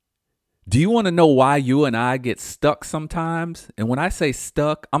Do you want to know why you and I get stuck sometimes? And when I say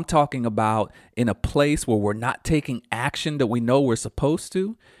stuck, I'm talking about in a place where we're not taking action that we know we're supposed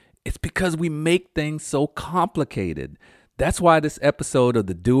to. It's because we make things so complicated. That's why this episode of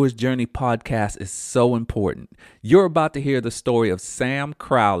the Doer's Journey podcast is so important. You're about to hear the story of Sam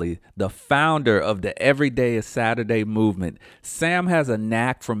Crowley, the founder of the Everyday is Saturday movement. Sam has a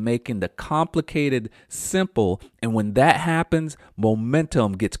knack for making the complicated simple, and when that happens,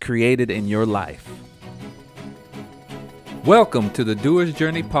 momentum gets created in your life. Welcome to the Doer's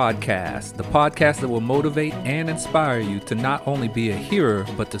Journey podcast, the podcast that will motivate and inspire you to not only be a hearer,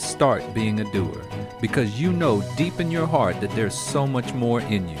 but to start being a doer. Because you know deep in your heart that there's so much more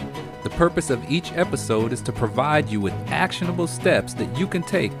in you. The purpose of each episode is to provide you with actionable steps that you can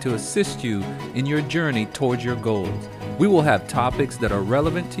take to assist you in your journey towards your goals. We will have topics that are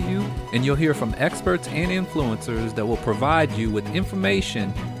relevant to you, and you'll hear from experts and influencers that will provide you with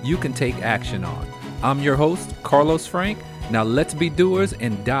information you can take action on. I'm your host, Carlos Frank. Now let's be doers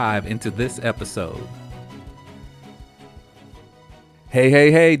and dive into this episode.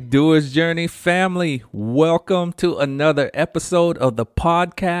 Hey, Doer's Journey family. Welcome to another episode of the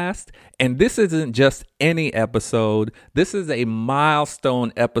podcast. And this isn't just any episode. This is a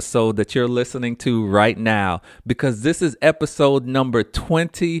milestone episode that you're listening to right now, because this is episode number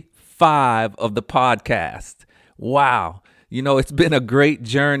 25 of the podcast. Wow. You know, it's been a great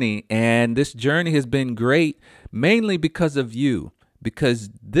journey, and this journey has been great mainly because of you, because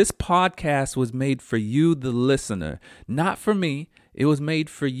this podcast was made for you, the listener, not for me. It was made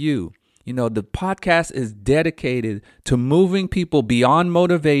for you. You know, the podcast is dedicated to moving people beyond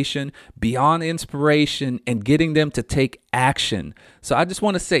motivation, beyond inspiration, and getting them to take action. So I just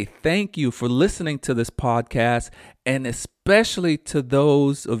want to say thank you for listening to this podcast, and especially to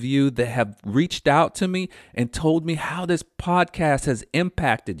those of you that have reached out to me and told me how this podcast has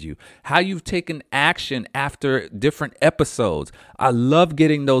impacted you, how you've taken action after different episodes. I love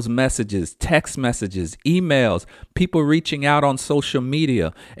getting those messages, text messages, emails, people reaching out on social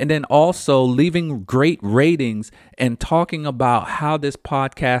media, and then also leaving great ratings and talking about how this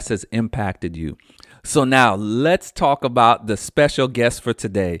podcast has impacted you. So now let's talk about the special guest for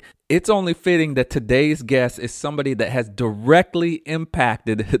today. It's only fitting that today's guest is somebody that has directly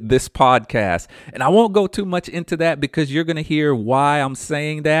impacted this podcast. And I won't go too much into that because you're going to hear why I'm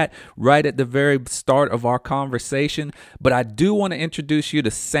saying that right at the very start of our conversation. But I do want to introduce you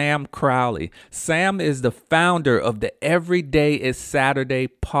to Sam Crowley. Sam is the founder of the Everyday is Saturday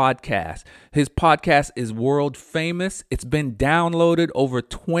podcast. His podcast is world famous. It's been downloaded over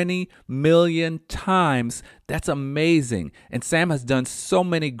 20 million times. That's amazing. And Sam has done so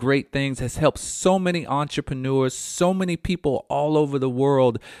many great things, has helped so many entrepreneurs, so many people all over the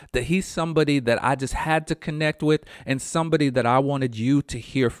world, that he's somebody that I just had to connect with and somebody that I wanted you to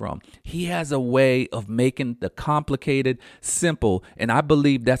hear from. He has a way of making the complicated simple, and I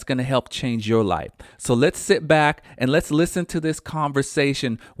believe that's going to help change your life. So let's sit back and let's listen to this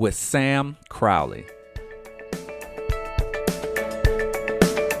conversation with Sam Crowley.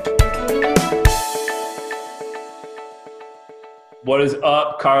 What is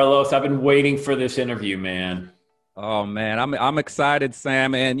up, Carlos? I've been waiting for this interview, man. Oh man, I'm excited,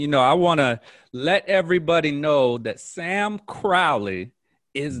 Sam. And you know, I want to let everybody know that Sam Crowley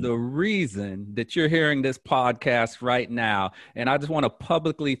is the reason that you're hearing this podcast right now. And I just want to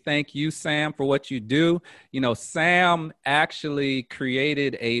publicly thank you, Sam, for what you do. You know, Sam actually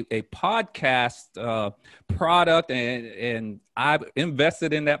created a podcast product, and I've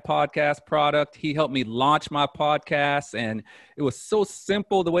invested in that podcast product. He helped me launch my podcast, and it was so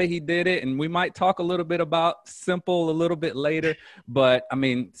simple the way he did it. And we might talk a little bit about simple a little bit later. But I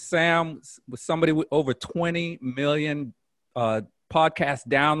mean, Sam was somebody with over 20 million podcast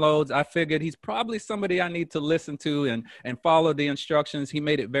downloads. I figured he's probably somebody I need to listen to and follow the instructions. He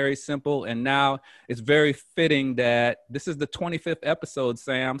made it very simple. And now it's very fitting that this is the 25th episode,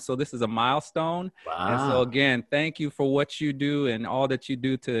 Sam. So this is a milestone. Wow. And so again, thank you for what you do and all that you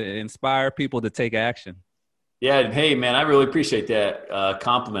do to inspire people to take action. Yeah. Hey, man, I really appreciate that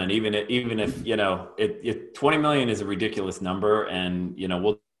compliment. Even if, you know, 20 million is a ridiculous number, and, you know,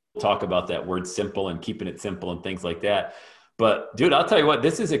 we'll talk about that word simple and keeping it simple and things like that. But dude, I'll tell you what,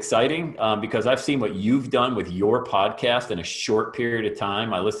 this is exciting because I've seen what you've done with your podcast in a short period of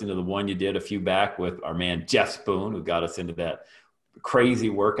time. I listened to the one you did a few back with our man, Jeff Spoon, who got us into that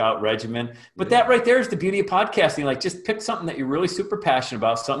crazy workout regimen. But that right there is the beauty of podcasting. Like, just pick something that you're really super passionate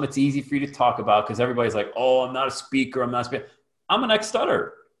about, something that's easy for you to talk about, because everybody's like, oh, I'm not a speaker. I'm an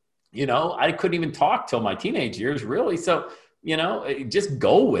ex-stutterer. You know, I couldn't even talk till my teenage years, really. So, you know, just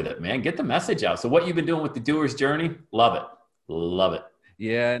go with it, man. Get the message out. So what you've been doing with the Doer's Journey, love it. Love it.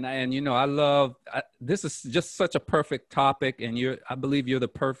 Yeah, and I love this is just such a perfect topic, and I believe you're the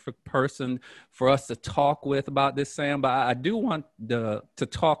perfect person for us to talk with about this, Sam. But I do want to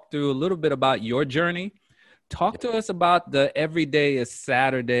talk through a little bit about your journey. Talk to us about the Everyday is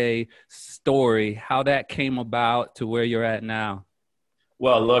Saturday story, how that came about to where you're at now.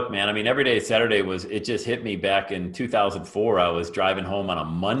 Well, look, man, I mean, every day Saturday it just hit me back in 2004. I was driving home on a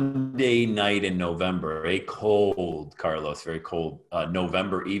Monday night in November, a cold, Carlos, very cold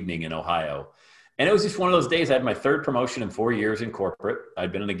November evening in Ohio. And it was just one of those days. I had my third promotion in 4 years in corporate.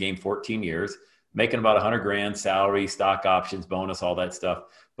 I'd been in the game 14 years, making about 100 grand salary, stock options, bonus, all that stuff.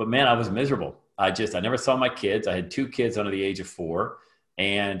 But man, I was miserable. I never saw my kids. I had two kids under the age of 4.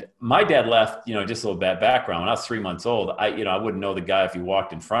 And my dad left, just a little bad background. When I was 3 months old, I wouldn't know the guy if he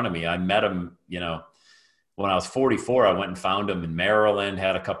walked in front of me. I met him, when I was 44, I went and found him in Maryland,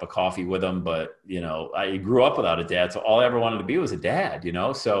 had a cup of coffee with him. But, I grew up without a dad. So all I ever wanted to be was a dad,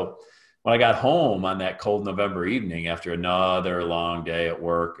 So when I got home on that cold November evening after another long day at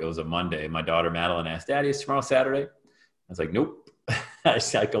work, it was a Monday. My daughter Madeline asked, "Daddy, is tomorrow Saturday?" I was like, "Nope." I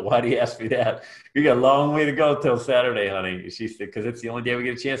go, "Why do you ask me that? You got a long way to go till Saturday, honey." She said, "Because it's the only day we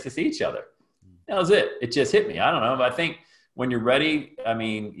get a chance to see each other." That was it. It just hit me. I don't know. But I think when you're ready,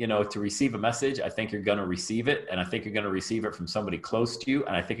 to receive a message, I think you're going to receive it. And I think you're going to receive it from somebody close to you.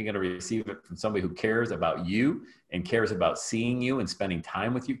 And I think you're going to receive it from somebody who cares about you and cares about seeing you and spending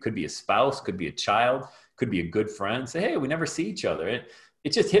time with you. Could be a spouse, could be a child, could be a good friend. Say, "Hey, we never see each other." It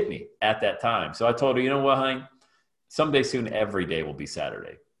just hit me at that time. So I told her, "You know what, honey? Someday soon, every day will be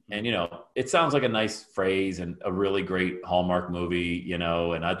Saturday." And, it sounds like a nice phrase and a really great Hallmark movie,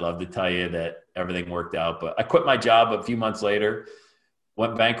 and I'd love to tell you that everything worked out. But I quit my job a few months later,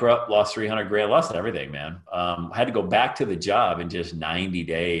 went bankrupt, lost 300 grand, lost everything, man. I had to go back to the job in just 90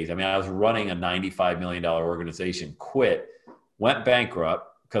 days. I mean, I was running a $95 million organization, quit, went bankrupt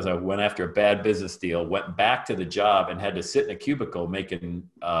because I went after a bad business deal, went back to the job and had to sit in a cubicle making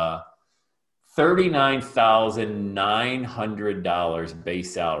 $39,900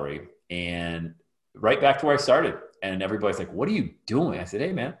 base salary, and right back to where I started. And everybody's like, "What are you doing?" I said,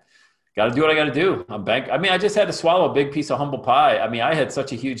 "Hey, man, got to do what I got to do. I just had to swallow a big piece of humble pie. I mean, I had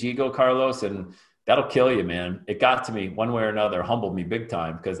such a huge ego, Carlos, and that'll kill you, man. It got to me one way or another, humbled me big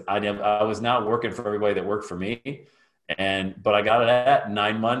time, because I was not working for everybody that worked for me. But I got it at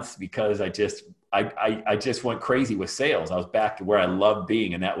 9 months because I just went crazy with sales. I was back to where I loved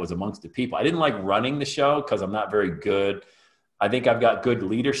being, and that was amongst the people. I didn't like running the show because I'm not very good. I think I've got good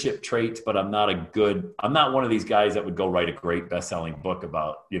leadership traits, but I'm not one of these guys that would go write a great best-selling book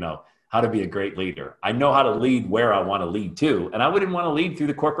about, how to be a great leader. I know how to lead where I want to lead to, and I wouldn't want to lead through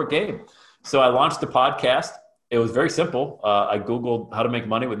the corporate game. So I launched a podcast. It was very simple. I Googled how to make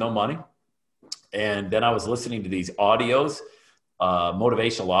money with no money. And then I was listening to these audios,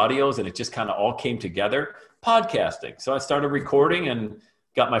 motivational audios, and it just kind of all came together. Podcasting. So I started recording and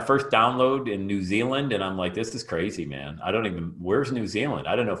got my first download in New Zealand. And I'm like, this is crazy, man. Where's New Zealand?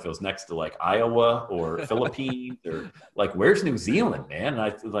 I don't know if it was next to like Iowa or Philippines or like, where's New Zealand, man? And I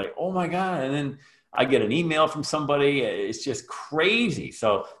was like, oh my God. And then I get an email from somebody. It's just crazy.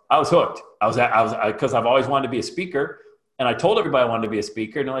 So I was hooked. Because I've always wanted to be a speaker. And I told everybody I wanted to be a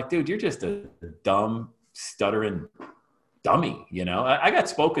speaker. And they're like, "Dude, you're just a dumb, stuttering dummy." I got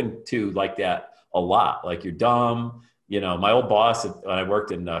spoken to like that a lot. Like, "You're dumb." My old boss when I worked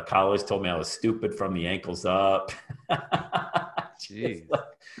in college told me I was stupid from the ankles up. Jeez.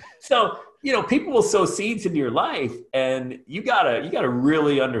 So, people will sow seeds into your life, and you gotta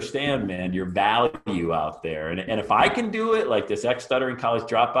really understand, man, your value out there. And if I can do it, like this ex-stuttering college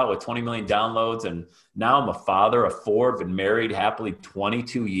dropout with 20 million downloads, and now I'm a father of 4, been married happily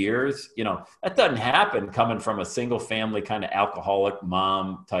 22 years, that doesn't happen coming from a single family kind of alcoholic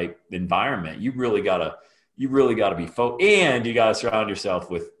mom type environment. You really gotta be focused, and you gotta surround yourself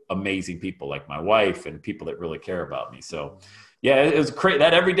with amazing people like my wife and people that really care about me. So yeah, it was crazy.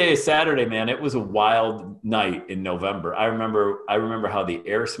 That every day is Saturday, man. It was a wild night in November. I remember how the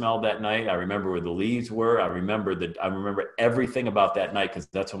air smelled that night. I remember where the leaves were. I remember everything about that night, because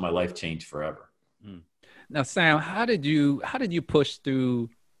that's when my life changed forever. Now, Sam, how did you push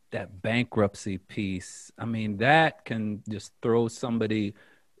through that bankruptcy piece? I mean, that can just throw somebody,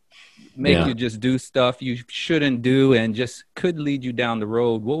 make you just do stuff you shouldn't do, and just could lead you down the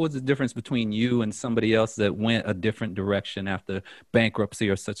road. What was the difference between you and somebody else that went a different direction after bankruptcy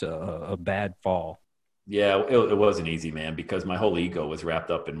or such a bad fall? Yeah, it wasn't easy, man, because my whole ego was wrapped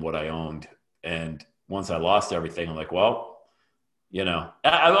up in what I owned. And once I lost everything, I'm like, well,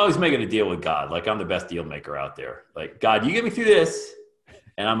 I'm always making a deal with God. Like, I'm the best deal maker out there. Like, God, you get me through this,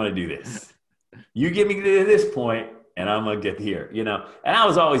 and I'm going to do this. You get me to this point, and I'm going to get here, you know? And I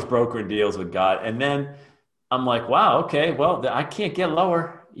was always brokering deals with God. And then I'm like, wow, okay, well, I can't get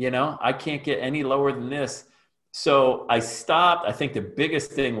lower, you know, I can't get any lower than this. So I stopped. I think the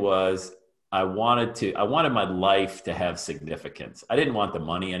biggest thing was I wanted my life to have significance. I didn't want the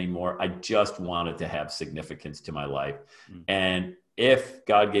money anymore. I just wanted to have significance to my life. And if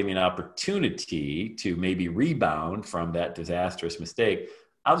God gave me an opportunity to maybe rebound from that disastrous mistake,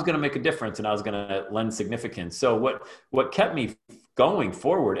 I was going to make a difference and I was going to lend significance. So what kept me going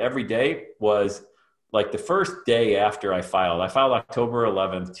forward every day was like the first day after I filed October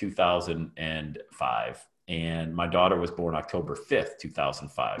 11th, 2005. And my daughter was born October 5th,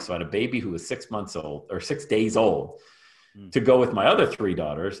 2005. So I had a baby who was 6 months old or 6 days old to go with my other 3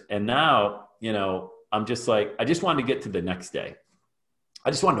 daughters. And now, you know, I'm just like, I just wanted to get to the next day.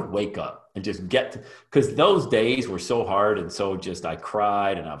 I just wanted to wake up and just because those days were so hard. And so just, I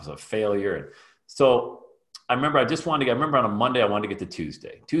cried and I was a failure. And so I remember on a Monday, I wanted to get to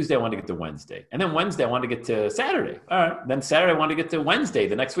Tuesday. Tuesday, I wanted to get to Wednesday. And then Wednesday, I wanted to get to Saturday. All right. Then Saturday, I wanted to get to Wednesday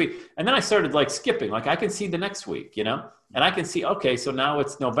the next week. And then I started like skipping, like I can see the next week, you know, and I can see, okay, so now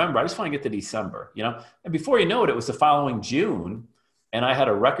it's November. I just want to get to December, you know, and before you know it, it was the following June. And I had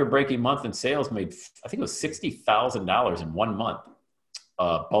a record-breaking month in sales, made, I think it was $60,000 in 1 month.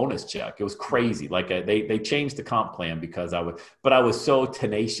 Bonus check. It was crazy. Like they changed the comp plan because I was so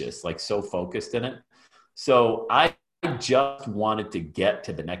tenacious, like so focused in it. So I just wanted to get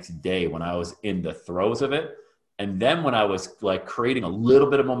to the next day when I was in the throes of it. And then when I was like creating a little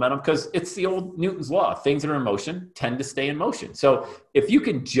bit of momentum, because it's the old Newton's law, things that are in motion tend to stay in motion. So if you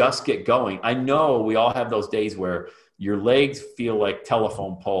can just get going, I know we all have those days where your legs feel like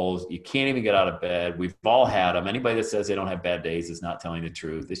telephone poles. You can't even get out of bed. We've all had them. Anybody that says they don't have bad days is not telling the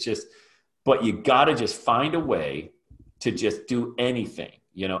truth. It's just, but you got to just find a way to just do anything,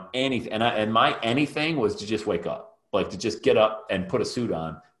 you know, anything. And my anything was to just wake up, like to just get up and put a suit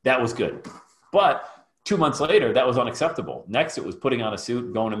on. That was good. But 2 months later, that was unacceptable. Next, it was putting on a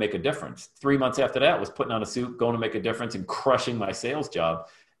suit, going to make a difference. 3 months after that was putting on a suit, going to make a difference and crushing my sales job.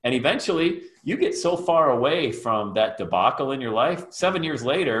 And eventually you get so far away from that debacle in your life. 7 years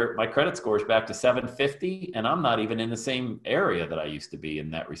later, my credit score is back to 750 and I'm not even in the same area that I used to be in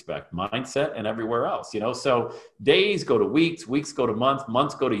that respect, mindset and everywhere else, you know? So days go to weeks, weeks go to months,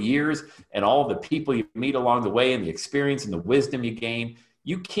 months go to years, and all the people you meet along the way and the experience and the wisdom you gain,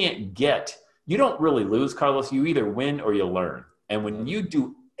 you don't really lose, Carlos. You either win or you learn. And when you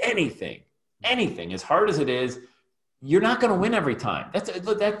do anything, as hard as it is, you're not going to win every time.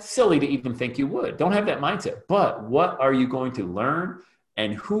 That's silly to even think you would. Don't have that mindset. But what are you going to learn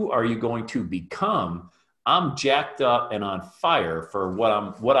and who are you going to become? I'm jacked up and on fire for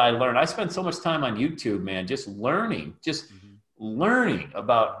what I learned. I spend so much time on YouTube, man, just learning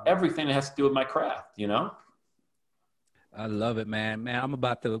about everything that has to do with my craft, you know? I love it, man. Man, I'm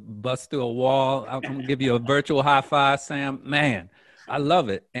about to bust through a wall. I'm going to give you a virtual high five, Sam. Man, I love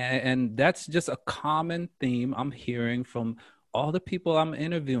it. And that's just a common theme I'm hearing from all the people I'm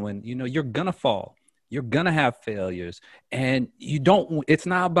interviewing. You know, you're going to fall. You're going to have failures. And it's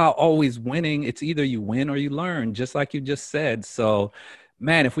not about always winning. It's either you win or you learn, just like you just said. So,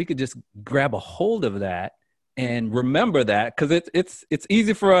 man, if we could just grab a hold of that and remember that, because it's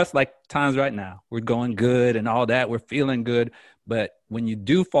easy for us, like times right now, we're going good and all that. We're feeling good. But when you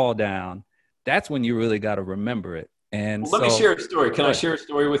do fall down, that's when you really got to remember it. And let me share a story. Can I share a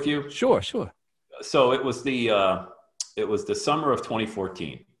story with you? Sure. So it was the summer of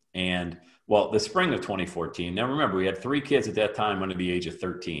 2014 and the spring of 2014. Now remember, we had 3 kids at that time under the age of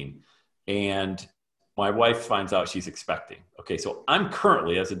 13 and my wife finds out she's expecting. Okay. So I'm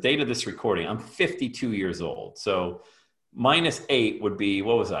currently, as the date of this recording, I'm 52 years old. So -8 would be,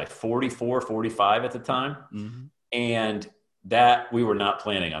 44, 45 at the time. Mm-hmm. And that we were not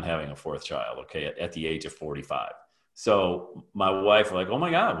planning on having a 4th child. Okay. At the age of 45. So my wife like, oh my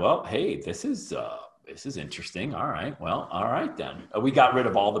God, well, hey, this is interesting. All right. Well, all right then. We got rid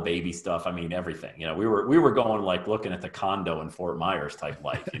of all the baby stuff. I mean, everything, you know, we were going like looking at the condo in Fort Myers type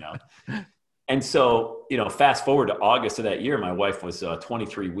life, you know? And so, you know, fast forward to August of that year, my wife was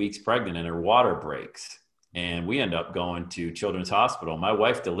 23 weeks pregnant and her water breaks. And we end up going to Children's Hospital. My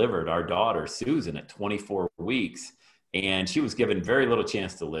wife delivered our daughter, Susan, at 24 weeks. And she was given very little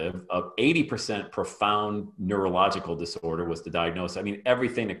chance to live. 80% profound neurological disorder was the diagnosis. I mean,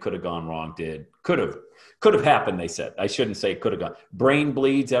 everything that could have gone wrong could have happened, they said. I shouldn't say could have gone. Brain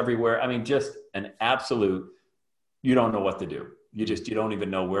bleeds everywhere. I mean, just an absolute, you don't know what to do. You don't even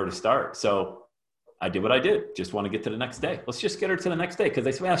know where to start. So I did what I did. Just want to get to the next day. Let's just get her to the next day. Because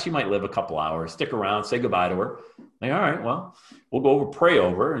they said, well, she might live a couple hours. Stick around, say goodbye to her. Like, all right, well, we'll go over, pray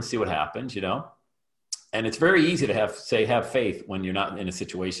over her and see what happens, you know. And it's very easy to have faith when you're not in a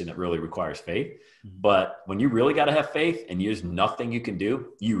situation that really requires faith. But when you really got to have faith and there's nothing you can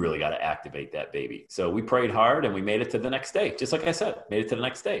do, you really got to activate that baby. So we prayed hard and we made it to the next day. Just like I said, made it to the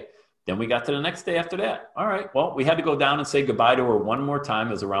next day. Then we got to the next day after that. All right. Well, we had to go down and say goodbye to her one more time.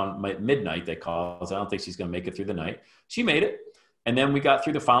 It was around midnight, they called. I don't think she's going to make it through the night. She made it. And then we got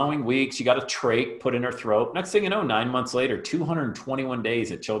through the following week. She got a trach put in her throat. Next thing you know, 9 months later, 221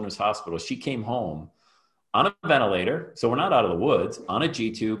 days at Children's Hospital, she came home on a ventilator. So we're not out of the woods, on a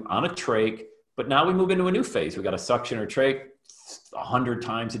G-tube, on a trach. But now we move into a new phase. We got to suction her trach 100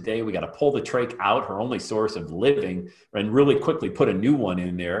 times a day. We got to pull the trach out, her only source of living, and really quickly put a new one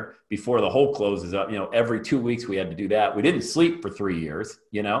in there before the hole closes up. Every 2 weeks we had to do that. We didn't sleep for 3 years.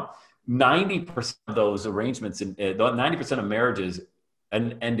 90% of those arrangements and 90% of marriages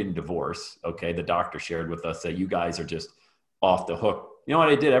end in divorce. Okay. The doctor shared with us that you guys are just off the hook. You know what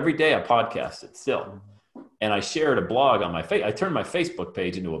I did every day? I podcasted still. And I shared a blog on I turned my Facebook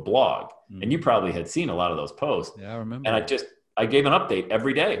page into a blog, and you probably had seen a lot of those posts. Yeah, I remember. And I gave an update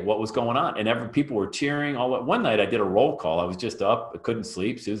every day, what was going on. And people were cheering. One night I did a roll call. I was just up. I couldn't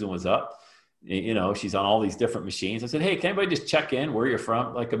sleep. Susan was up. She's on all these different machines. I said, hey, can anybody just check in where you're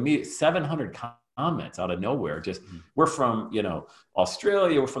from? Like 700 comments out of nowhere. We're from,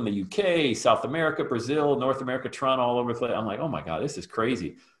 Australia, we're from the UK, South America, Brazil, North America, Toronto, all over the place. I'm like, oh my God, this is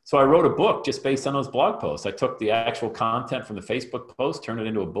crazy. So I wrote a book just based on those blog posts. I took the actual content from the Facebook post, turned it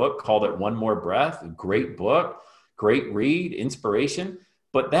into a book, called it One More Breath. A great book, great read, inspiration.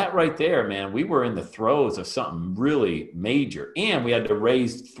 But that right there, man, we were in the throes of something really major. And we had to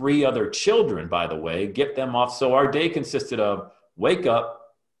raise 3 other children, by the way, get them off. So our day consisted of wake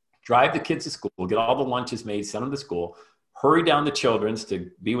up, drive the kids to school, get all the lunches made, send them to school, hurry down the children's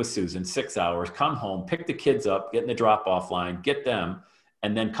to be with Susan, 6 hours, come home, pick the kids up, get in the drop-off line, get them,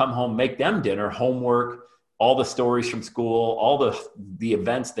 and then come home, make them dinner, homework, all the stories from school, all the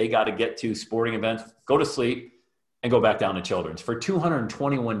events they got to get to, sporting events, go to sleep, and go back down to children's. For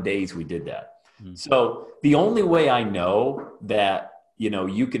 221 days, we did that. So the only way I know that,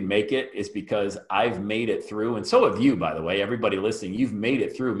 you can make it is because I've made it through. And so have you, by the way, everybody listening, you've made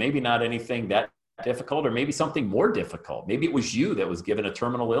it through. Maybe not anything that difficult, or maybe something more difficult. Maybe it was you that was given a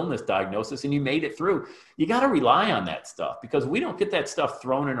terminal illness diagnosis and you made it through. You got to rely on that stuff, because we don't get that stuff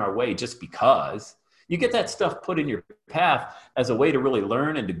thrown in our way just because. You get that stuff put in your path as a way to really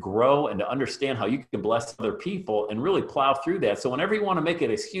learn and to grow and to understand how you can bless other people and really plow through that. So whenever you want to make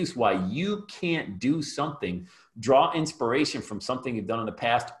an excuse why you can't do something, draw inspiration from something you've done in the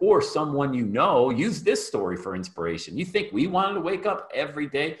past or someone use this story for inspiration. You think we wanted to wake up every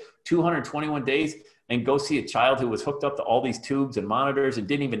day, 221 days, and go see a child who was hooked up to all these tubes and monitors and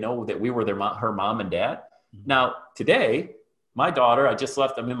didn't even know that we were her mom and dad? Now, today, my daughter, I just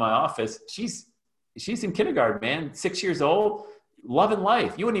left them in my office. She's in kindergarten, man, 6 years old, loving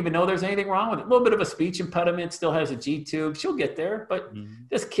life. You wouldn't even know there's anything wrong with it. A little bit of a speech impediment, still has a G-tube. She'll get there. But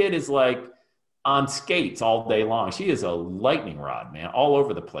this kid is like on skates all day long. She is a lightning rod, man, all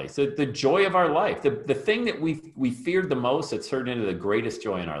over the place. The joy of our life, the thing that we feared the most, it's turned into the greatest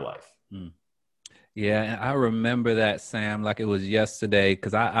joy in our life. Yeah, and I remember that, Sam, like it was yesterday,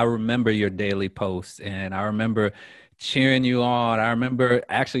 because I remember your daily posts, and I remember cheering you on. I remember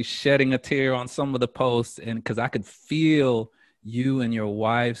actually shedding a tear on some of the posts, and because I could feel you and your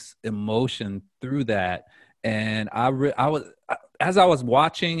wife's emotion through that. And as I was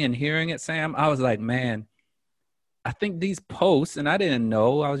watching and hearing it, Sam, I was like, man, I think these posts, and I didn't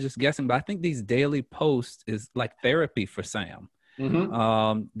know, I was just guessing, but I think these daily posts is like therapy for Sam.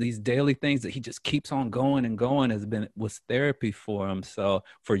 These daily things that he just keeps on going and going was therapy for him. So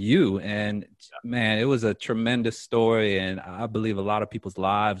for you, and man, it was a tremendous story. And I believe a lot of people's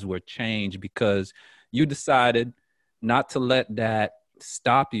lives were changed because you decided not to let that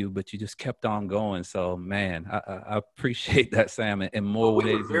stop you, but you just kept on going. So man, I appreciate that, Sam, in more ways.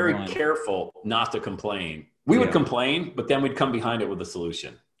 We were very careful not to complain. We would complain, but then we'd come behind it with a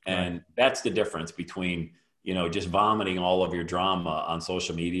solution. And that's the difference between just vomiting all of your drama on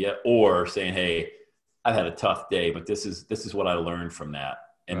social media or saying, hey, I've had a tough day, but this is what I learned from that.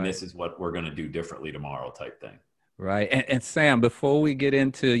 And this is what we're going to do differently tomorrow type thing. Right. And Sam, before we get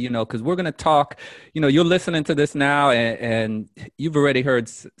into, because we're going to talk, you're listening to this now and you've already heard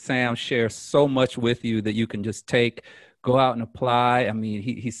Sam share so much with you that you can just go out and apply. I mean,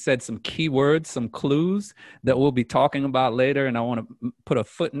 he said some keywords, some clues that we'll be talking about later. And I want to put a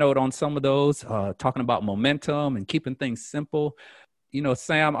footnote on some of those, talking about momentum and keeping things simple.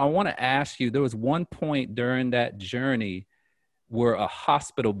 Sam, I want to ask you, there was one point during that journey where a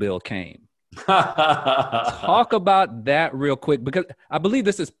hospital bill came. Talk about that real quick, because I believe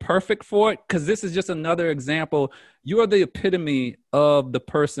this is perfect for it, because this is just another example. You are the epitome of the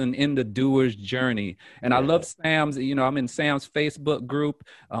person in the doer's journey. And I Yeah. love Sam's, I'm in Sam's Facebook group.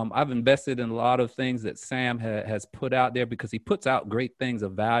 I've invested in a lot of things that Sam has put out there because he puts out great things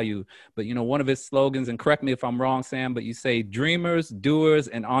of value. But, one of his slogans, and correct me if I'm wrong, Sam, but you say dreamers, doers,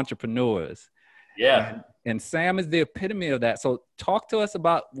 and entrepreneurs. Yeah. And Sam is the epitome of that. So talk to us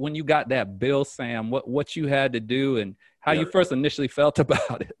about when you got that bill, Sam, what you had to do and how Yeah. you first initially felt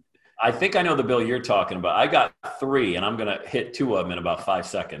about it. I think I know the bill you're talking about. I got three, and I'm going to hit two of them in about 5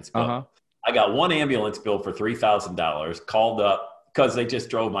 seconds. But Uh-huh. I got one ambulance bill for $3,000, called up because they just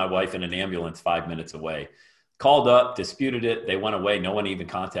drove my wife in an ambulance 5 minutes away. Called up, disputed it. They went away. No one even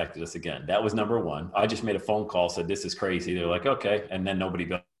contacted us again. That was number one. I just made a phone call, said, this is crazy. They're like, okay. And then nobody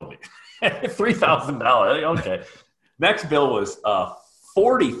billed me. $3,000. Okay. Next bill was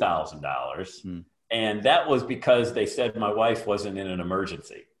 $40,000. Hmm. And that was because they said my wife wasn't in an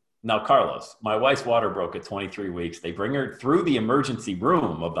emergency. Now, Carlos, my wife's water broke at 23 weeks. They bring her through the emergency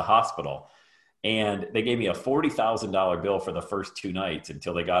room of the hospital, and they gave me a $40,000 bill for the first 2 nights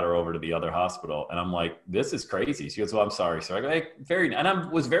until they got her over to the other hospital. And I'm like, this is crazy. She goes, well, I'm sorry, sir. I go, hey, and I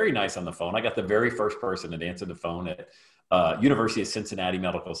was very nice on the phone. I got the very first person that answered the phone at University of Cincinnati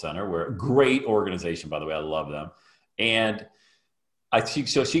Medical Center, where a great organization, by the way. I love them. And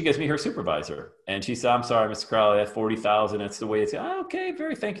so she gives me her supervisor, and she said, I'm sorry, Mr. Crowley, that's 40,000. That's the way it's, okay,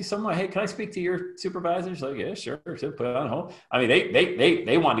 thank you so much. Hey, can I speak to your supervisor? She's like, yeah, sure. So put it on hold. I mean,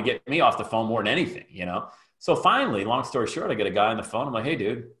 they wanted to get me off the phone more than anything, So finally, long story short, I get a guy on the phone. I'm like, hey,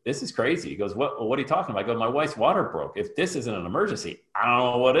 dude, this is crazy. He goes, what are you talking about? I go, my wife's water broke. If this isn't an emergency, I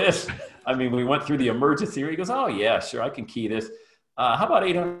don't know what is. I mean, we went through the emergency. He goes, oh yeah, sure. I can key this. How about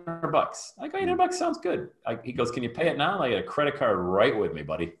 $800? I go, $800 sounds good. He goes, can you pay it now? I got a credit card right with me,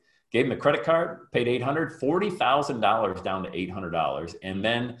 buddy. Gave him the credit card, paid $40,000 down to $800. And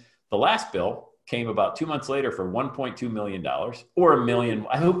then the last bill came about 2 months later for $1.2 million or $1 million.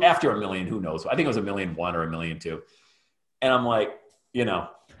 After $1 million, who knows? I think it was $1.1 million or $1.2 million. And I'm like,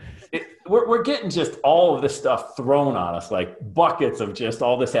 we're getting just all of this stuff thrown on us, like buckets of just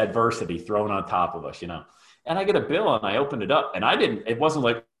all this adversity thrown on top of us, And I get a bill, and I opened it up, and it wasn't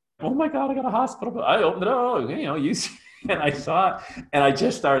like, oh my God, I got a hospital bill. I opened it up, and I saw it, and I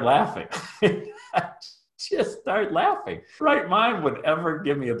just started laughing. I just started laughing. Right mind would ever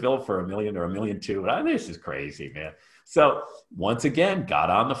give me a bill for $1 million or $1.2 million. This is crazy, man. So once again, got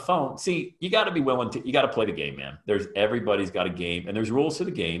on the phone. See, you got to be you got to play the game, man. Everybody's got a game, and there's rules to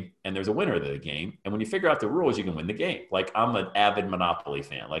the game, and there's a winner of the game. And when you figure out the rules, you can win the game. Like, I'm an avid Monopoly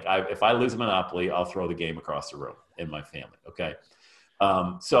fan. Like, if I lose Monopoly, I'll throw the game across the room in my family. Okay.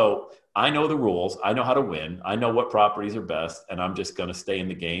 So I know the rules. I know how to win. I know what properties are best, and I'm just going to stay in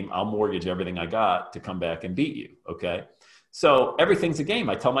the game. I'll mortgage everything I got to come back and beat you. Okay. So everything's a game.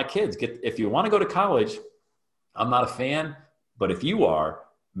 I tell my kids, if you want to go to college, I'm not a fan, but if you are,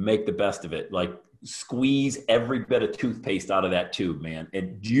 make the best of it. Like, squeeze every bit of toothpaste out of that tube, man,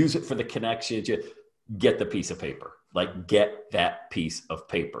 and use it for the connection. Get the piece of paper. Like, get that piece of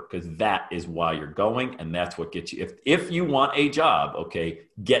paper, because that is why you're going, and that's what gets you. If you want a job, okay,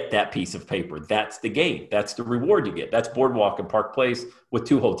 get that piece of paper. That's the game. That's the reward you get. That's Boardwalk and Park Place with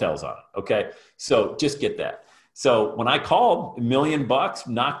 2 hotels on it, okay? So just get that. So when I called, $1 million,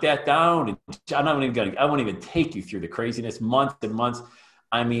 knocked that down, and I won't even take you through the craziness, months and months.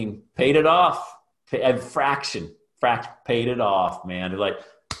 I mean, paid it off, fraction, paid it off, man. They're like,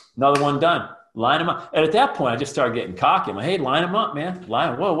 another one done. Line them up. And at that point, I just started getting cocky. I'm like, hey, line them up, man.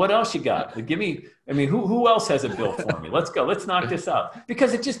 Whoa, what else you got? Give me, who else has a bill for me? Let's go. Let's knock this out.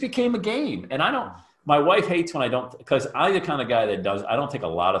 Because it just became a game. And my wife hates when I don't, because I'm the kind of guy that I don't take a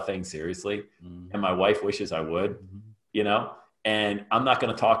lot of things seriously. Mm-hmm. And my wife wishes I would, and I'm not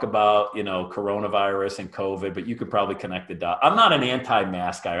going to talk about, coronavirus and COVID, but you could probably connect the dots. I'm not an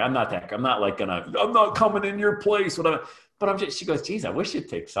anti-mask guy. I'm not coming in your place. Whatever. But she goes, geez, I wish you'd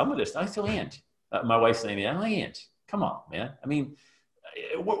take some of this. I said, Ange, my wife's saying, Ange, come on, man.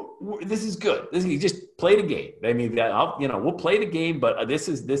 This is good. You just play the game. We'll play the game, but this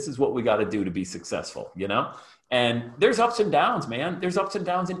is what we got to do to be successful, And there's ups and downs, man. There's ups and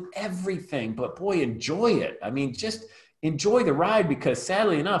downs in everything, but boy, enjoy it. Just enjoy the ride, because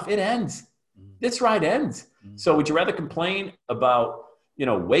sadly enough, it ends. This ride ends. So would you rather complain about,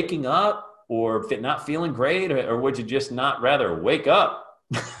 waking up or not feeling great, or would you just not rather wake up?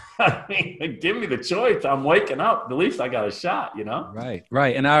 I mean, like, give me the choice. I'm waking up. At least I got a shot, you know? Right,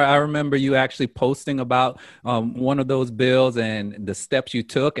 right. And I remember you actually posting about one of those bills and the steps you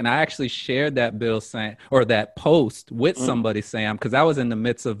took. And I actually shared that bill, Sam, or that post with somebody, Sam, because I was in the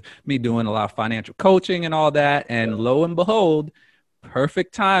midst of me doing a lot of financial coaching and all that. And lo and behold,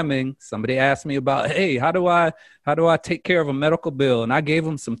 perfect timing. Somebody asked me about, hey, how do I take care of a medical bill? And I gave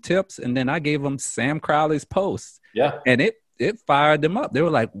them some tips, and then I gave them Sam Crowley's post. Yeah. And it fired them up. They were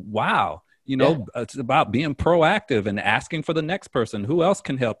like, wow, it's about being proactive and asking for the next person. Who else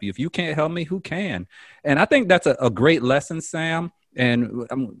can help you? If you can't help me, who can? And I think that's a great lesson, Sam. And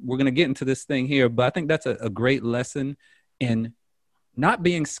we're going to get into this thing here, but I think that's a great lesson in not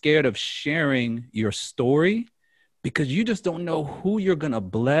being scared of sharing your story, because you just don't know who you're going to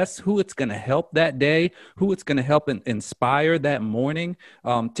bless, who it's going to help that day, who it's going to help inspire that morning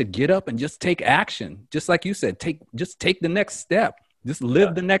to get up and just take action. Just like you said, just take the next step, just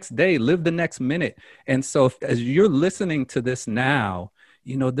live the next day, live the next minute. And so as you're listening to this now,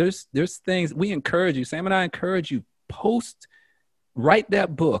 there's things we encourage you, Sam and I encourage you, write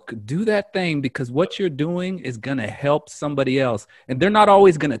that book, do that thing, because what you're doing is going to help somebody else. And they're not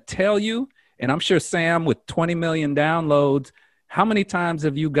always going to tell you. And I'm sure, Sam, with 20 million downloads, how many times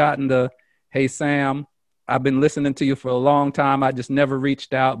have you gotten the, hey, Sam, I've been listening to you for a long time. I just never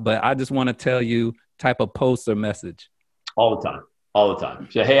reached out, but I just want to tell you type of post or message? All the time.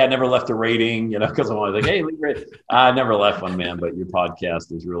 So, hey, I never left a rating, because I'm always like, hey, leave a rating. I never left one, man, but your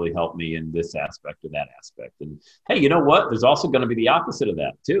podcast has really helped me in this aspect or that aspect. And hey, you know what? There's also going to be the opposite of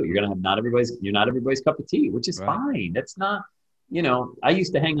that too. You're going to have you're not everybody's cup of tea, which is fine. That's not, I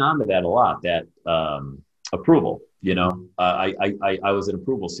used to hang on to that a lot, that approval, I was an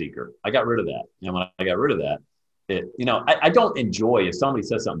approval seeker. I got rid of that. When I got rid of that, I don't enjoy if somebody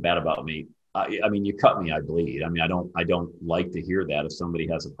says something bad about me. I mean, you cut me, I bleed. I mean, I don't like to hear that if somebody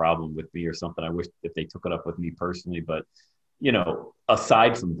has a problem with me or something. I wish if they took it up with me personally, but,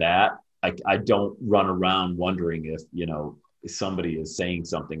 aside from that, I don't run around wondering if, somebody is saying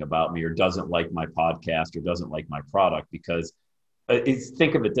something about me or doesn't like my podcast or doesn't like my product, because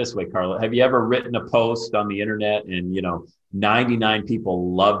think of it this way, Carla. Have you ever written a post on the internet and, 99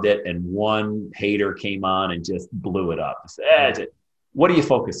 people loved it and one hater came on and just blew it up? What do you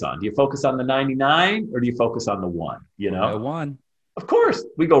focus on? Do you focus on the 99 or do you focus on the one? One. Of course,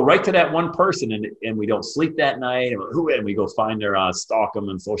 we go right to that one person and we don't sleep that night. And we go find their stalk them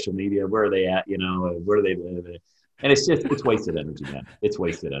on social media. Where are they at? Where do they live? And it's wasted energy, man. It's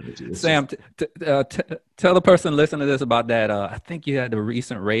wasted energy. Sam, tell the person listening to this about that. I think you had a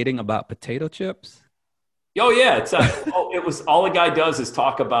recent rating about potato chips. Oh yeah, it was all a guy does is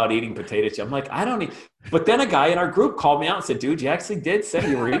talk about eating potato chips. I'm like, I don't eat. But then a guy in our group called me out and said, "Dude, you actually did say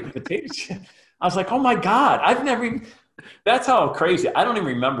you were eating potato chips." I was like, "Oh my God, I've never even." That's how crazy. I don't even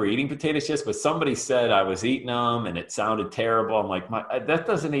remember eating potato chips, but somebody said I was eating them and it sounded terrible. I'm like, that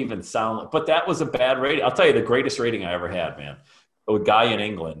doesn't even sound. But that was a bad rating. I'll tell you the greatest rating I ever had, man. A guy in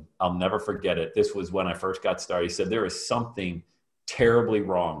England, I'll never forget it. This was when I first got started. He said, there is something terribly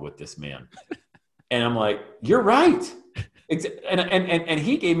wrong with this man. And I'm like, you're right. And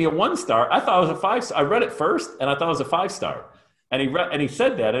he gave me a 1-star. I thought it was a 5-star. I read it first and I thought it was a 5-star. And he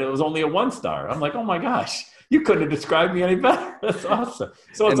said that and it was only a 1-star. I'm like, oh my gosh, you couldn't have described me any better. That's awesome.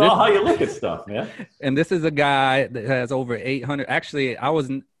 So it's all how you look at stuff, man. And this is a guy that has over 800. Actually, I was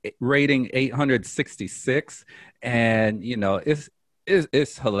rating 866, and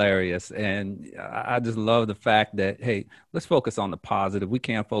it's hilarious. And I just love the fact that, hey, let's focus on the positive. We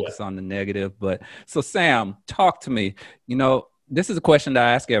can't focus on the negative. But so Sam, talk to me. This is a question that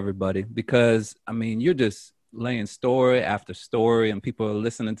I ask everybody because, I mean, you're just laying story after story and people are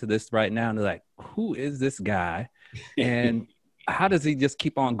listening to this right now and they're like, who is this guy? And how does he just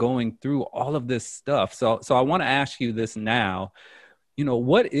keep on going through all of this stuff? So I want to ask you this now.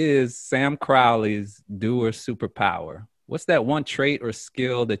 What is Sam Crowley's doer superpower? What's that one trait or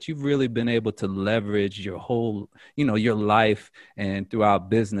skill that you've really been able to leverage your whole, your life and throughout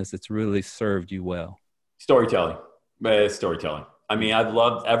business? It's really served you well. Storytelling. I mean,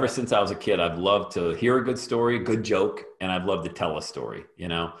 ever since I was a kid, I've loved to hear a good story, a good joke, and I've loved to tell a story,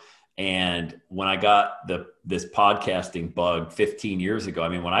 And when I got this podcasting bug 15 years ago, I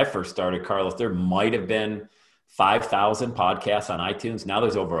mean, when I first started, Carlos, there might have been 5,000 podcasts on iTunes. Now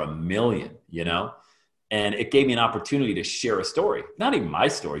there's over 1 million, And it gave me an opportunity to share a story, not even my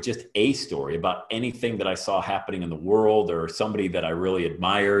story, just a story about anything that I saw happening in the world or somebody that I really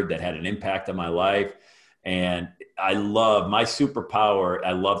admired that had an impact on my life. And I love my superpower.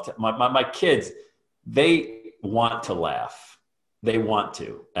 I love my kids. They want to laugh. They want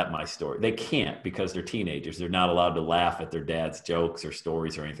to at my story. They can't because they're teenagers. They're not allowed to laugh at their dad's jokes or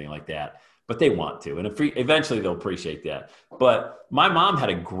stories or anything like that. But they want to, and eventually they'll appreciate that. But my mom had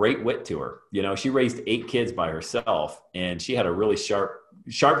a great wit to her. You know, she raised 8 kids by herself, and she had a really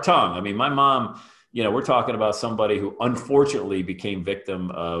sharp tongue. I mean, my mom, you know, we're talking about somebody who unfortunately became victim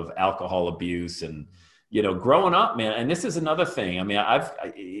of alcohol abuse and, you know, growing up, man. And this is another thing. I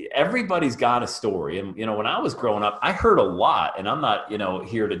mean, everybody's got a story. And, you know, when I was growing up, I heard a lot, and I'm not, you know,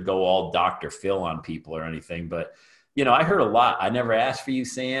 here to go all Dr. Phil on people or anything, but, you know, I heard a lot. I never asked for you,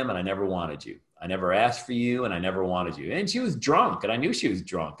 Sam, and I never wanted you. I never asked for you, and I never wanted you. And she was drunk, and I knew she was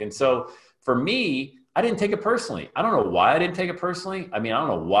drunk. And so for me, I didn't take it personally. I don't know why I didn't take it personally. I mean, I don't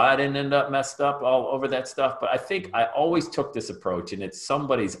know why I didn't end up messed up all over that stuff, but I think I always took this approach, and it's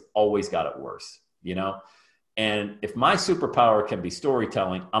somebody's always got it worse, you know? And if my superpower can be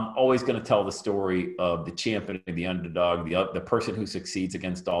storytelling, I'm always going to tell the story of the champion, the underdog, the person who succeeds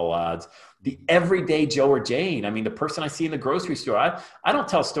against all odds, the everyday Joe or Jane. I mean, the person I see in the grocery store. I don't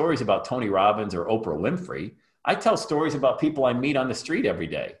tell stories about Tony Robbins or Oprah Winfrey. I tell stories about people I meet on the street every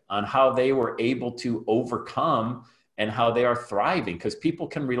day on how they were able to overcome and how they are thriving, because people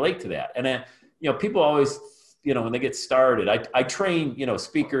can relate to that. And then, you know, people always, you know, when they get started, I train, you know,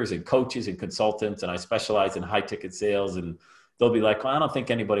 speakers and coaches and consultants, and I specialize in high ticket sales, and they'll be like, well, I don't think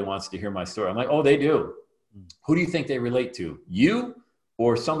anybody wants to hear my story. I'm like, oh, they do. Who do you think they relate to? You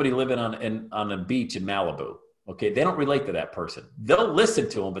or somebody living on a beach in Malibu? Okay. They don't relate to that person. They'll listen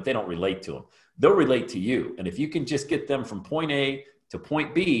to them, but they don't relate to them. They'll relate to you. And if you can just get them from point A to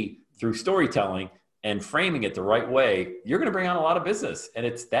point B through storytelling and framing it the right way, you're going to bring on a lot of business. And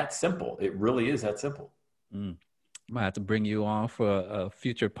it's that simple. It really is that simple. I might have to bring you on for a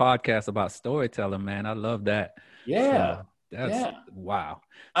future podcast about storytelling, man. I love that. Yeah. So that's wow.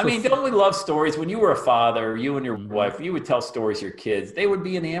 I mean, don't we love stories? When you were a father, you and your wife, you would tell stories to your kids. They would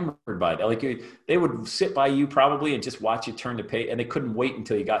be enamored by that. Like they would sit by you probably and just watch you turn the page, and they couldn't wait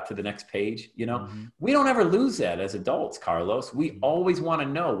until you got to the next page. You know, we don't ever lose that as adults, Carlos. We always want to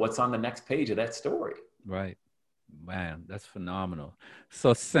know what's on the next page of that story. Right. Man, that's phenomenal.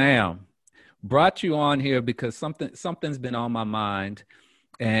 So Sam, brought you on here because something's been on my mind,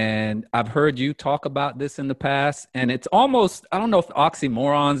 and I've heard you talk about this in the past, and it's almost, I don't know if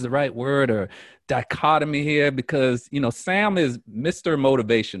oxymoron is the right word or dichotomy here, because, you know, Sam is Mr.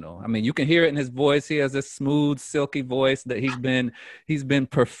 Motivational. I mean, you can hear it in his voice. He has this smooth, silky voice that he's been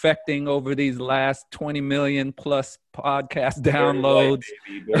perfecting over these last 20 million plus podcast downloads.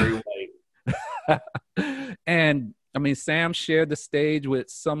 Very white. And I mean, Sam shared the stage with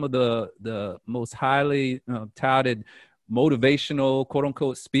some of the most highly touted motivational, quote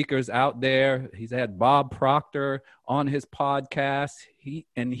unquote, speakers out there. He's had Bob Proctor on his podcast. He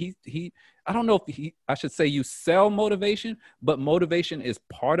I don't know if I should say you sell motivation, but motivation is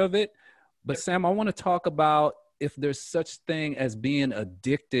part of it. But Sam, I want to talk about if there's such thing as being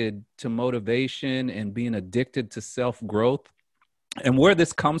addicted to motivation and being addicted to self-growth. And where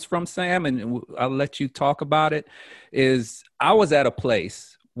this comes from, Sam, and I'll let you talk about it, is I was at a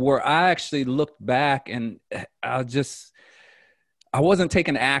place where I actually looked back and I wasn't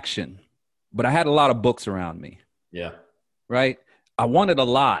taking action, but I had a lot of books around me. Yeah. Right. I wanted a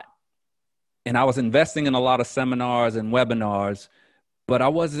lot, and I was investing in a lot of seminars and webinars, but I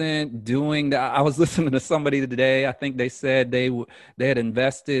wasn't doing that. I was listening to somebody today. I think they said they had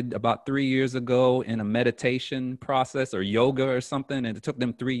invested about 3 years ago in a meditation process or yoga or something, and it took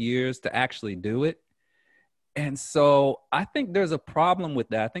them 3 years to actually do it. And so I think there's a problem with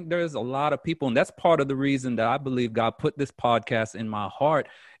that. I think there's a lot of people, and that's part of the reason that I believe God put this podcast in my heart,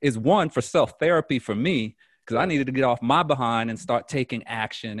 is one, for self-therapy for me, because I needed to get off my behind and start taking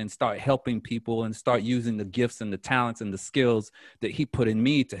action and start helping people and start using the gifts and the talents and the skills that he put in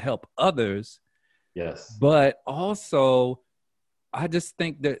me to help others. Yes. But also, I just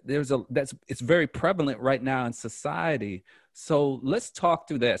think that it's very prevalent right now in society. So let's talk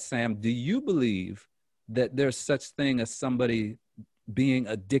through that, Sam. Do you believe that there's such thing as somebody being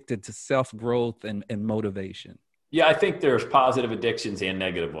addicted to self-growth and motivation? Yeah, I think there's positive addictions and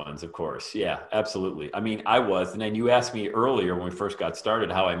negative ones, of course. Yeah, absolutely. I mean, I was, and then you asked me earlier when we first got started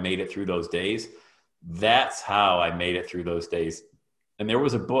how I made it through those days. That's how I made it through those days. And there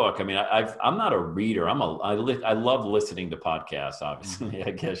was a book. I mean, I'm not a reader. I love listening to podcasts, obviously.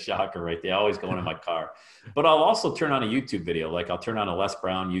 I guess, shocker, right? They always go in my car. But I'll also turn on a YouTube video. Like I'll turn on a Les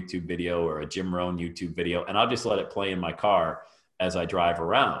Brown YouTube video or a Jim Rohn YouTube video, and I'll just let it play in my car as I drive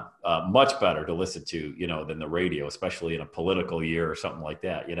around. Much better to listen to, you know, than the radio, especially in a political year or something like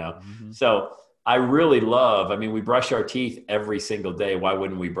that, you know? So I really love, I mean, we brush our teeth every single day. Why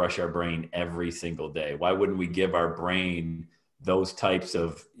wouldn't we brush our brain every single day? Why wouldn't we give our brain those types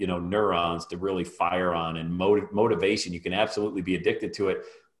of, neurons to really fire on, and motivation. You can absolutely be addicted to it.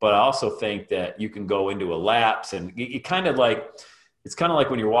 But I also think that you can go into a lapse, and it's kind of like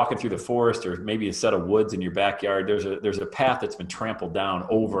when you're walking through the forest, or maybe a set of woods in your backyard. There's a path that's been trampled down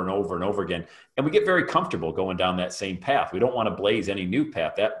over and over and over again. And we get very comfortable going down that same path. We don't want to blaze any new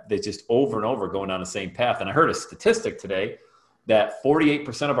path. That's just over and over going down the same path. And I heard a statistic today that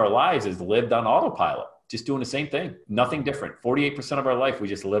 48% of our lives is lived on autopilot, just doing the same thing, nothing different. 48% of our life, we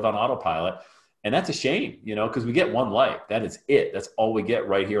just live on autopilot. And that's a shame, because we get one life. That is it. That's all we get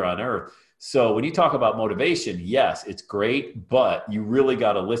right here on earth. So when you talk about motivation, yes, it's great, but you really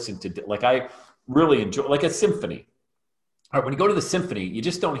got to listen to, I really enjoy, like a symphony. All right, when you go to the symphony, you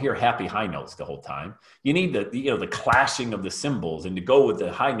just don't hear happy high notes the whole time. You need the clashing of the cymbals, and to go with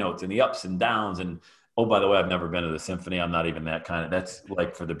the high notes and the ups and downs. And oh, by the way, I've never been to the symphony. I'm not even that kind of, that's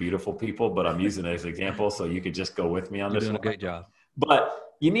like for the beautiful people, but I'm using it as an example. So you could just go with me on this. You're doing a great job. But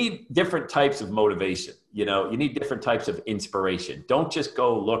you need different types of motivation. You need different types of inspiration. Don't just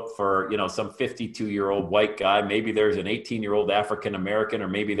go look for, some 52-year-old white guy. Maybe there's an 18-year-old African-American, or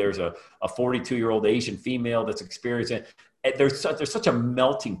maybe there's a 42-year-old Asian female that's experiencing. There's such a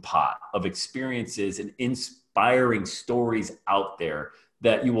melting pot of experiences and inspiring stories out there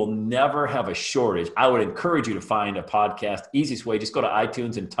that you will never have a shortage. I would encourage you to find a podcast. Easiest way, just go to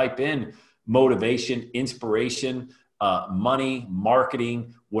iTunes and type in motivation, inspiration, money,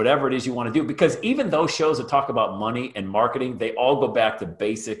 marketing, whatever it is you want to do. Because even those shows that talk about money and marketing, they all go back to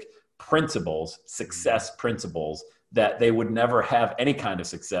basic principles, success principles, that they would never have any kind of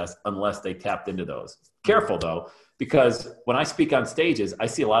success unless they tapped into those. Careful though, because when I speak on stages, I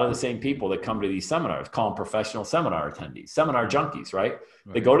see a lot of the same people that come to these seminars, call them professional seminar attendees, seminar junkies, right?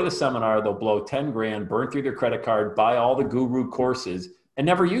 They go to the seminar, they'll blow 10 grand, burn through their credit card, buy all the guru courses, and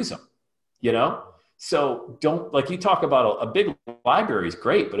never use them, So don't, like you talk about a big library is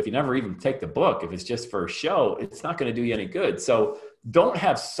great, but if you never even take the book, if it's just for a show, it's not going to do you any good. So don't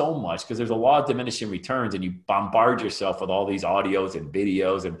have so much, because there's a law of diminishing returns, and you bombard yourself with all these audios and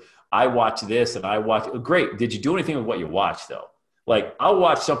videos. And I watch this and I watch, great. Did you do anything with what you watched though? Like I'll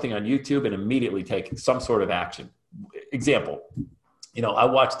watch something on YouTube and immediately take some sort of action. Example, I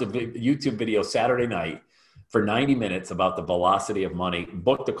watched a YouTube video Saturday night for 90 minutes about the velocity of money,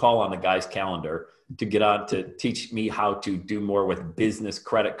 booked a call on the guy's calendar to get on to teach me how to do more with business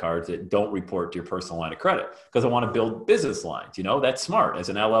credit cards that don't report to your personal line of credit, because I want to build business lines. That's smart. As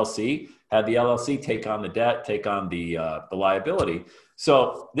an LLC, have the LLC take on the debt, take on the liability.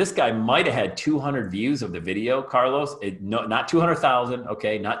 So this guy might have had 200 views of the video, Carlos, not 200,000.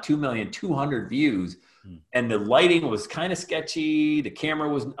 Okay. Not 2 million, 200 views. And the lighting was kind of sketchy. The camera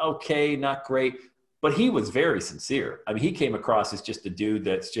was okay, not great. But he was very sincere. I mean, he came across as just a dude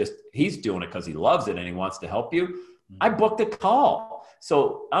he's doing it because he loves it and he wants to help you. I booked a call.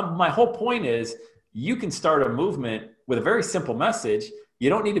 So my whole point is, you can start a movement with a very simple message. You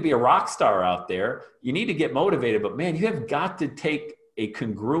don't need to be a rock star out there. You need to get motivated, but man, you have got to take a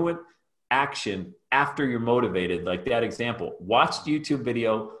congruent action after you're motivated. Like that example, watched YouTube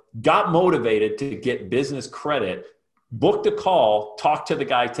video, got motivated to get business credit, booked a call, talked to the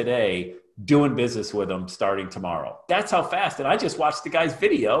guy today, doing business with him starting tomorrow. That's how fast. And I just watched the guy's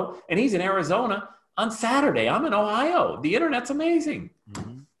video, and he's in Arizona on Saturday. I'm in Ohio. The internet's amazing.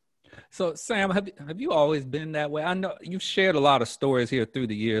 Mm-hmm. So Sam, have you always been that way? I know you've shared a lot of stories here through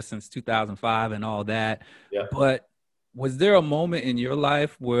the years since 2005 and all that. Yeah. But was there a moment in your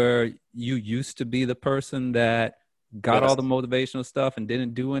life where you used to be the person that got all the motivational stuff and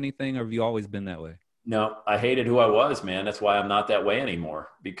didn't do anything, or have you always been that way? No, I hated who I was, man. That's why I'm not that way anymore.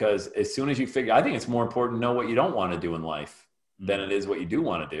 Because as soon as you I think it's more important to know what you don't want to do in life than it is what you do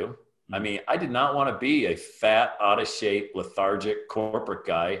want to do. Mm-hmm. I mean, I did not want to be a fat, out of shape, lethargic corporate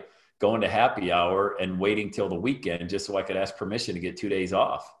guy going to happy hour and waiting till the weekend just so I could ask permission to get 2 days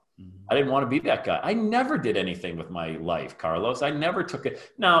off. Mm-hmm. I didn't want to be that guy. I never did anything with my life, Carlos. I never took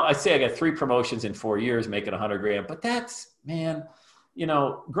it. Now, I say I got 3 promotions in 4 years, making 100 grand, but that's, man,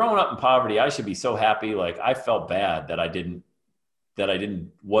 growing up in poverty, I should be so happy. Like I felt bad that I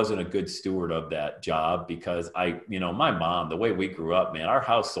wasn't a good steward of that job, because my mom, the way we grew up, man, our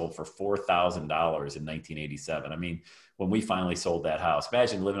house sold for $4,000 in 1987. I mean, when we finally sold that house,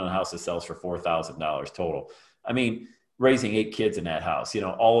 imagine living in a house that sells for $4,000 total. I mean, raising 8 kids in that house,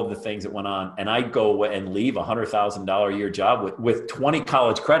 all of the things that went on. And I'd go and leave $100,000 a year job with 20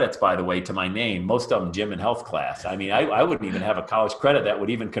 college credits, by the way, to my name, most of them gym and health class. I mean, I wouldn't even have a college credit that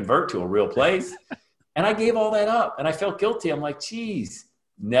would even convert to a real place. And I gave all that up and I felt guilty. I'm like, geez,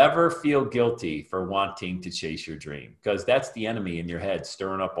 Never feel guilty for wanting to chase your dream, because that's the enemy in your head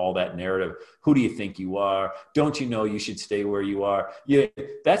stirring up all that narrative. Who do you think you are? Don't you know you should stay where you are? Yeah,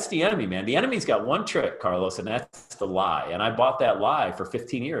 that's the enemy, man. The enemy's got one trick, Carlos, and that's the lie. And I bought that lie for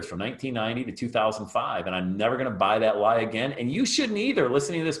 15 years, from 1990 to 2005, and I'm never going to buy that lie again. And you shouldn't either.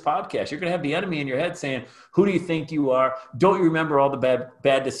 Listening to this podcast, you're going to have the enemy in your head saying, who do you think you are? Don't you remember all the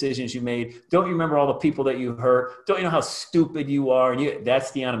bad decisions you made? Don't you remember all the people that you hurt? Don't you know how stupid you are? And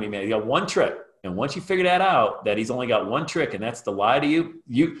that's the enemy, man. You got one trick. And once you figure that out, that he's only got one trick, and that's to lie to you,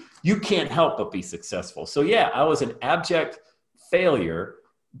 you can't help but be successful. So yeah, I was an abject failure.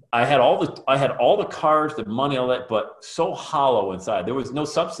 I had all the cars, the money, all that, but so hollow inside. There was no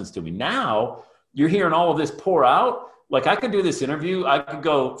substance to me. Now you're hearing all of this pour out. Like, I could do this interview. I could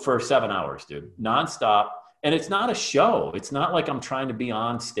go for 7 hours, dude, nonstop. And it's not a show. It's not like I'm trying to be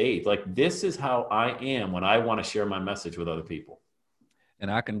on stage. Like, this is how I am when I want to share my message with other people.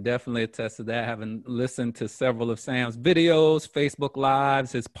 And I can definitely attest to that, having listened to several of Sam's videos, Facebook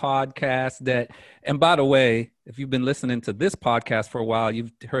Lives, his podcast. And by the way, if you've been listening to this podcast for a while,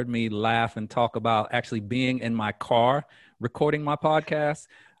 you've heard me laugh and talk about actually being in my car, recording my podcast.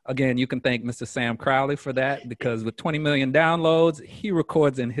 Again, you can thank Mr. Sam Crowley for that, because with 20 million downloads, he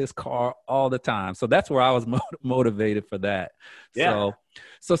records in his car all the time. So that's where I was motivated for that. Yeah.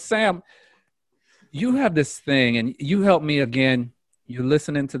 So Sam, you have this thing, and you helped me again. You're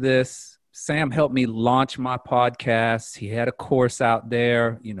listening to this. Sam helped me launch my podcast. He had a course out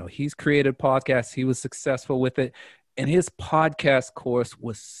there. You know, he's created podcasts. He was successful with it. And his podcast course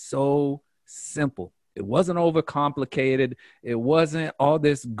was so simple. It wasn't overcomplicated. It wasn't all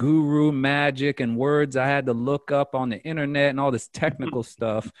this guru magic and words I had to look up on the internet and all this technical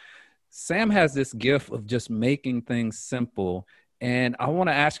stuff. Sam has this gift of just making things simple. And I want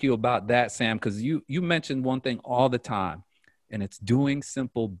to ask you about that, Sam, because you mentioned one thing all the time, and it's doing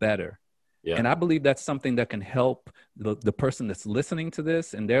simple better. Yeah. And I believe that's something that can help the person that's listening to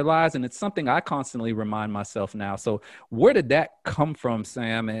this in their lives. And it's something I constantly remind myself now. So where did that come from,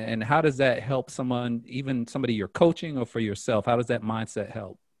 Sam? And how does that help someone, even somebody you're coaching, or for yourself? How does that mindset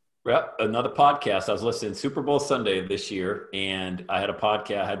help? Well, another podcast. I was listening Super Bowl Sunday this year, and I had a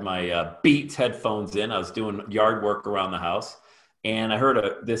podcast. I had my Beats headphones in. I was doing yard work around the house. And I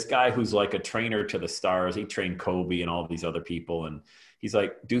heard this guy who's like a trainer to the stars. He trained Kobe and all these other people. And he's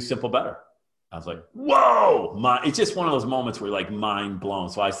like, do simple better. I was like, whoa, it's just one of those moments where like mind blown.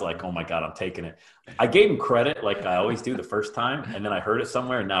 So I was like, oh my God, I'm taking it. I gave him credit like I always do the first time. And then I heard it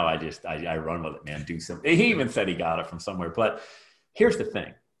somewhere. And now I run with it, man. Do something. He even said he got it from somewhere. But here's the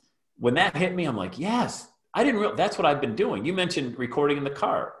thing. When that hit me, I'm like, yes, I didn't realize that's what I've been doing. You mentioned recording in the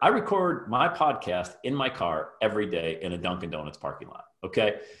car. I record my podcast in my car every day in a Dunkin' Donuts parking lot.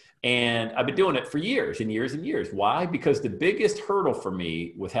 Okay. And I've been doing it for years and years and years. Why? Because the biggest hurdle for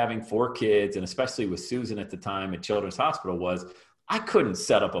me with having 4 kids, and especially with Susan at the time at Children's Hospital, was I couldn't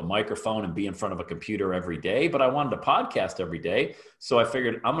set up a microphone and be in front of a computer every day, but I wanted to podcast every day. So I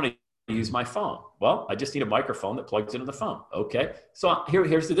figured I'm going to use my phone. Well, I just need a microphone that plugs into the phone. Okay. So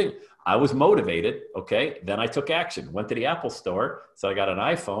here's the thing. I was motivated. Okay. Then I took action, went to the Apple store. So I got an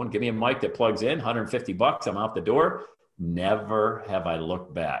iPhone, give me a mic that plugs in, $150. I'm out the door. Never have I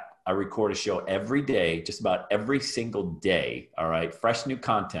looked back. I record a show every day, just about every single day. All right. Fresh new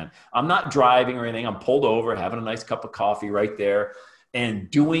content. I'm not driving or anything. I'm pulled over, having a nice cup of coffee right there, and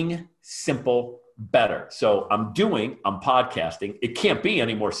doing simple better. So I'm podcasting. It can't be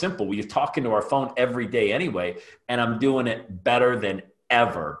any more simple. We're talking to our phone every day anyway, and I'm doing it better than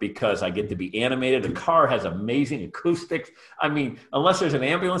ever because I get to be animated. The car has amazing acoustics. I mean, unless there's an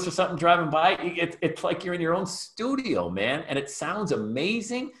ambulance or something driving by, it's like you're in your own studio, man. And it sounds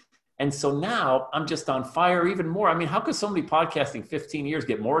amazing. And so now I'm just on fire even more. I mean, how could somebody podcasting 15 years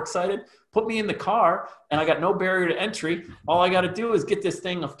get more excited? Put me in the car and I got no barrier to entry. All I got to do is get this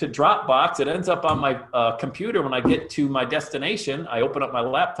thing to Dropbox. It ends up on my computer. When I get to my destination, I open up my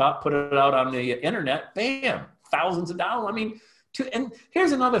laptop, put it out on the internet, bam, thousands of dollars. I mean, and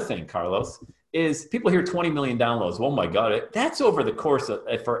here's another thing, Carlos, is people hear 20 million downloads. Oh my God, that's over the course of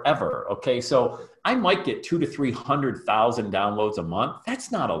forever. Okay. So I might get 200,000 to 300,000 downloads a month.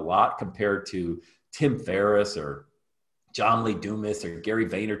 That's not a lot compared to Tim Ferriss or John Lee Dumas or Gary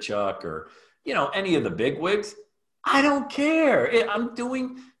Vaynerchuk or, any of the big wigs. I don't care. I'm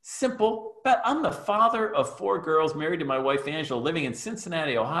doing simple, but I'm the father of 4 girls, married to my wife, Angela, living in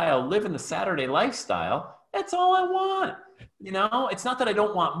Cincinnati, Ohio, living the Saturday lifestyle. That's all I want. It's not that I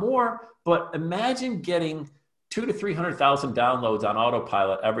don't want more, but imagine getting 200,000 to 300,000 downloads on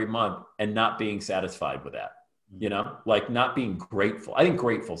autopilot every month and not being satisfied with that, like not being grateful. I think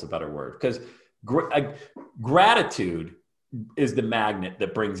grateful is a better word because gratitude is the magnet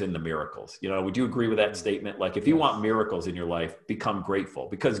that brings in the miracles. Would you agree with that statement? Like if you want miracles in your life, become grateful,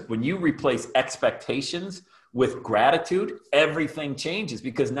 because when you replace expectations with gratitude, everything changes,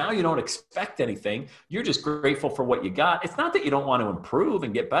 because now you don't expect anything. You're just grateful for what you got. It's not that you don't want to improve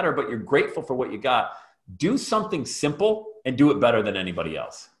and get better, but you're grateful for what you got. Do something simple and do it better than anybody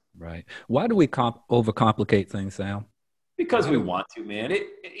else. Right. Why do we overcomplicate things, Sam? Because we want to, man.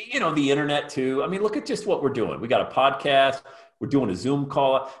 The internet too. I mean, look at just what we're doing. We got a podcast. We're doing a Zoom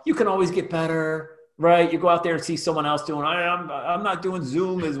call. You can always get better, right? You go out there and see someone else doing. I'm not doing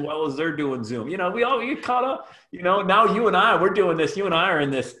Zoom as well as they're doing Zoom. We all get caught up. Now you and I, we're doing this. You and I are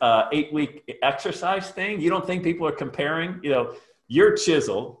in this 8-week exercise thing. You don't think people are comparing? You're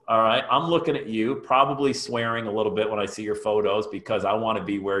chiseled, all right? I'm looking at you, probably swearing a little bit when I see your photos, because I want to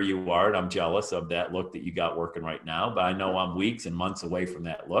be where you are, and I'm jealous of that look that you got working right now. But I know I'm weeks and months away from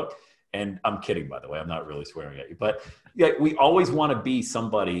that look. And I'm kidding, by the way. I'm not really swearing at you. But yeah, we always want to be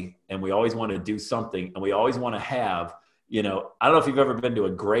somebody, and we always want to do something, and we always want to have, I don't know if you've ever been to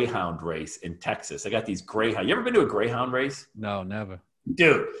a Greyhound race in Texas. I got these Greyhound. You ever been to a Greyhound race? No, never.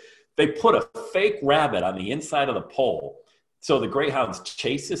 Dude, they put a fake rabbit on the inside of the pole. So the Greyhounds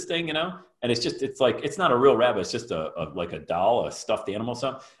chase this thing, and it's not a real rabbit. It's just like a doll, a stuffed animal,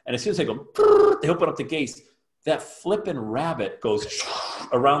 something. And as soon as they go, they open up the gates. That flipping rabbit goes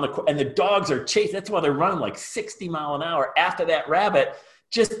around and the dogs are chasing. That's why they're running like 60 mile an hour after that rabbit,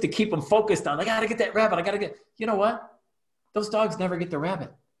 just to keep them focused on, I got to get that rabbit. You know what? Those dogs never get the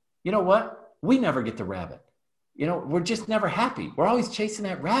rabbit. You know what? We never get the rabbit. We're just never happy. We're always chasing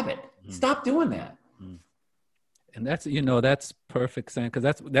that rabbit. Stop doing that. And that's perfect, Sam,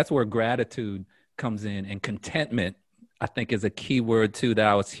 because that's where gratitude comes in, and contentment, I think, is a key word too that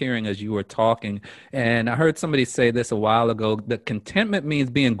I was hearing as you were talking. And I heard somebody say this a while ago, that contentment means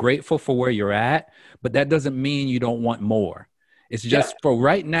being grateful for where you're at, but that doesn't mean you don't want more. It's just for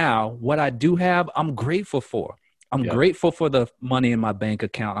right now, what I do have, I'm grateful for. I'm grateful for the money in my bank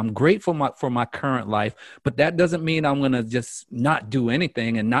account. I'm grateful for my current life, but that doesn't mean I'm going to just not do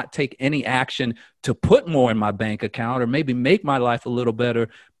anything and not take any action to put more in my bank account, or maybe make my life a little better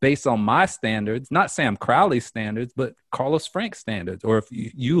based on my standards, not Sam Crowley's standards, but Carlos Frank's standards. Or if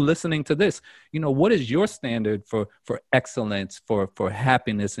you listening to this, what is your standard for excellence, for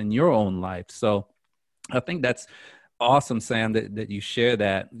happiness in your own life? So I think that's awesome, Sam, that you share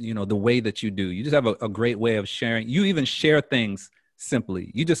that, the way that you do. You just have a great way of sharing. You even share things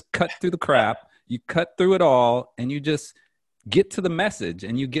simply. You just cut through the crap, you cut through it all, and you just get to the message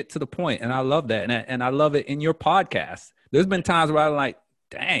and you get to the point. And I love that. And I love it in your podcast. There's been times where I'm like,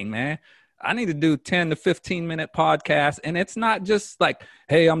 dang, man, I need to do 10 to 15 minute podcasts. And it's not just like,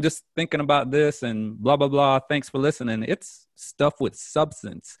 hey, I'm just thinking about this and blah, blah, blah. Thanks for listening. It's stuff with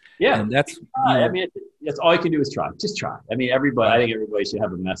substance. Yeah. And that's, that's all you can do is try. Just try. I think everybody should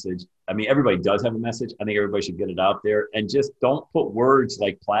have a message. Everybody does have a message. I think everybody should get it out there, and just don't put words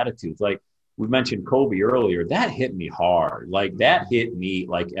like platitudes. Like we mentioned Kobe earlier, that hit me hard. Like that hit me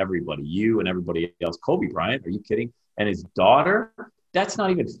like everybody, you and everybody else. Kobe Bryant, are you kidding? And his daughter, that's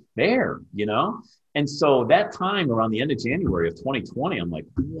not even fair, And so that time around the end of January of 2020, I'm like,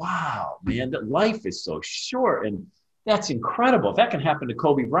 wow, man, that life is so short. And that's incredible. If that can happen to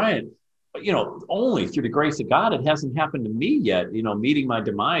Kobe Bryant, but, only through the grace of God, it hasn't happened to me yet, meeting my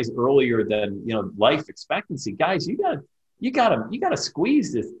demise earlier than, life expectancy. Guys, you gotta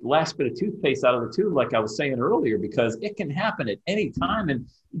squeeze this last bit of toothpaste out of the tube, like I was saying earlier, because it can happen at any time. And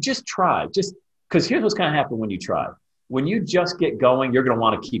just try, because here's what's going to happen when you try. When you just get going, you're going to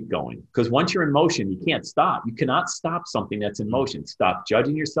want to keep going, because once you're in motion, you can't stop. You cannot stop something that's in motion. Stop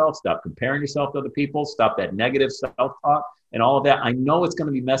judging yourself. Stop comparing yourself to other people. Stop that negative self-talk and all of that. I know it's going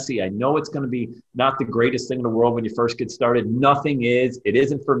to be messy. I know it's going to be not the greatest thing in the world when you first get started. Nothing is. It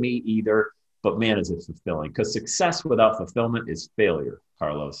isn't for me either. But man, is it fulfilling, because success without fulfillment is failure,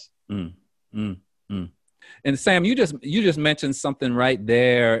 Carlos. And Sam, you just mentioned something right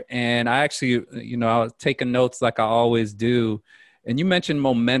there. And I actually, I was taking notes like I always do. And you mentioned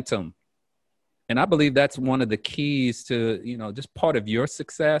momentum. And I believe that's one of the keys to, just part of your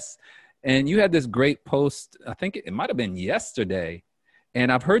success. And you had this great post, I think it might have been yesterday.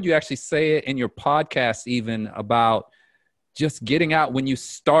 And I've heard you actually say it in your podcast, even about just getting out when you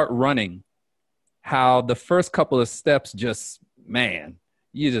start running, how the first couple of steps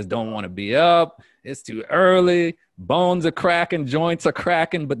you just don't want to be up. It's too early. Bones are cracking, joints are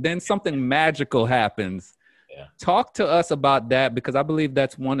cracking, but then something magical happens. Yeah. Talk to us about that, because I believe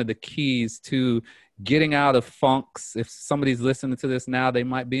that's one of the keys to getting out of funks. If somebody's listening to this now, they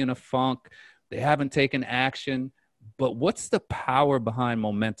might be in a funk. They haven't taken action. But what's the power behind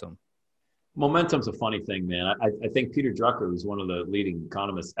momentum? Momentum's a funny thing, man. I think Peter Drucker, who's one of the leading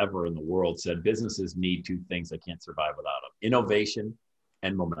economists ever in the world, said businesses need two things they can't survive without them: innovation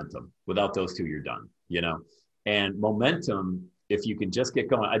and momentum. Without those two, you're done, And momentum, if you can just get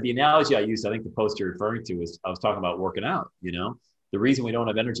going. The analogy I used, I think the post you're referring to is I was talking about working out. The reason we don't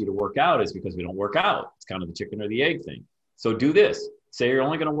have energy to work out is because we don't work out. It's kind of the chicken or the egg thing. So do this. Say you're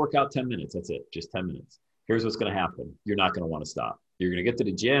only going to work out 10 minutes. That's it, just 10 minutes. Here's what's going to happen. You're not going to want to stop. You're going to get to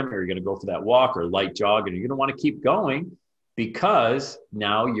the gym, or you're going to go for that walk or light jog, and you're going to want to keep going because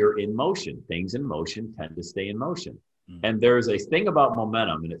now you're in motion. Things in motion tend to stay in motion. And there's a thing about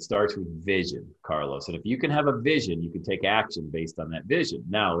momentum, and it starts with vision, Carlos. And if you can have a vision, you can take action based on that vision.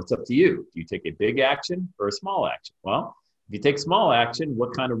 Now, it's up to you. Do you take a big action or a small action? Well, if you take small action,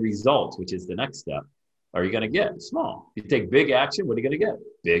 what kind of results, which is the next step, are you going to get? Small. If you take big action, what are you going to get?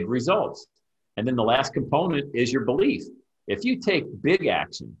 Big results. And then the last component is your belief. If you take big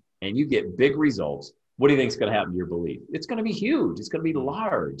action and you get big results, what do you think is going to happen to your belief? It's going to be huge. It's going to be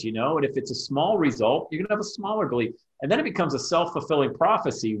large, And if it's a small result, you're going to have a smaller belief. And then it becomes a self-fulfilling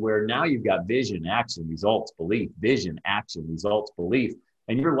prophecy where now you've got vision, action, results, belief, vision, action, results, belief.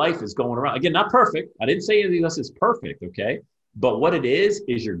 And your life is going around. Again, not perfect. I didn't say anything else is perfect, okay? But what it is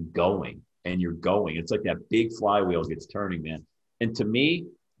you're going and you're going. It's like that big flywheel gets turning, man. And to me,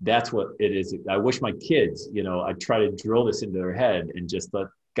 that's what it is. I wish my kids, I try to drill this into their head and just let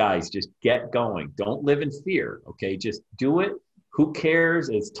guys just get going. Don't live in fear, okay? Just do it. Who cares?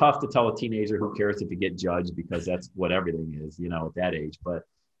 It's tough to tell a teenager who cares if you get judged, because that's what everything is, at that age. But,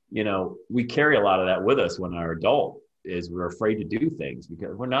 we carry a lot of that with us when our adult is we're afraid to do things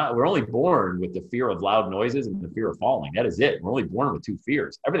because we're only born with the fear of loud noises and the fear of falling. That is it. We're only born with two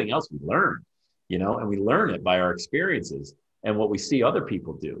fears. Everything else we learn, and we learn it by our experiences and what we see other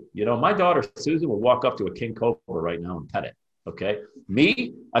people do. My daughter, Susan, will walk up to a king cobra right now and pet it. Okay.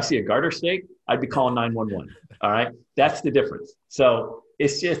 Me, I see a garter snake, I'd be calling 911. All right. That's the difference. So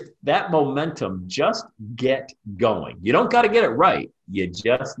it's just that momentum, just get going. You don't got to get it right. You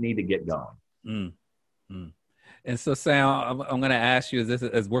just need to get going. Mm, mm. And so, Sam, I'm going to ask you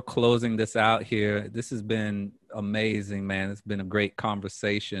as we're closing this out here, this has been amazing, man. It's been a great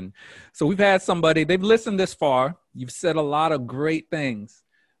conversation. So we've had somebody, they've listened this far. You've said a lot of great things,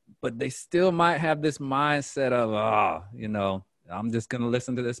 but they still might have this mindset of, I'm just going to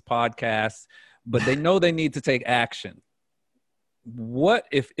listen to this podcast, but they know they need to take action. What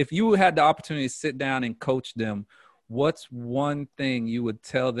if you had the opportunity to sit down and coach them, what's one thing you would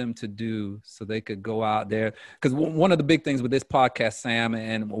tell them to do so they could go out there? Because one of the big things with this podcast, Sam,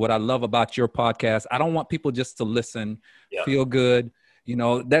 and what I love about your podcast, I don't want people just to listen, feel good.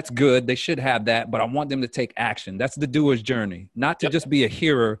 That's good. They should have that, but I want them to take action. That's the doer's journey, not to just be a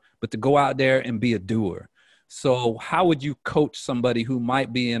hearer, but to go out there and be a doer. So how would you coach somebody who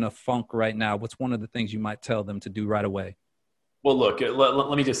might be in a funk right now? What's one of the things you might tell them to do right away? Well, look,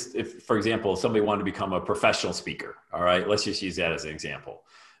 let me just, if, for example, somebody wanted to become a professional speaker, all right, let's just use that as an example.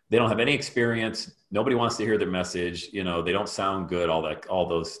 They don't have any experience. Nobody wants to hear their message. They don't sound good, all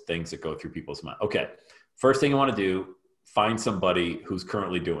those things that go through people's mind. Okay. First thing you want to do, find somebody who's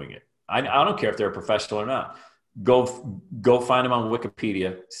currently doing it. I don't care if they're a professional or not. Go find them on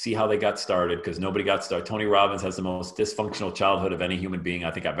Wikipedia, see how they got started, because nobody got started. Tony Robbins has the most dysfunctional childhood of any human being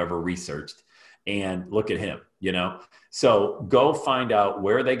I think I've ever researched. And look at him, So go find out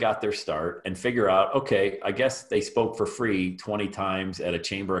where they got their start and figure out, okay, I guess they spoke for free 20 times at a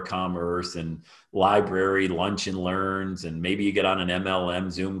chamber of commerce and library, lunch and learns. And maybe you get on an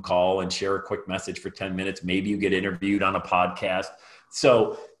MLM Zoom call and share a quick message for 10 minutes. Maybe you get interviewed on a podcast.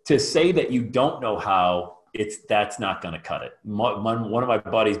 So to say that you don't know how, that's not going to cut it. One of my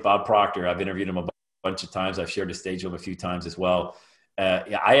buddies, Bob Proctor, I've interviewed him a bunch of times. I've shared a stage with him a few times as well.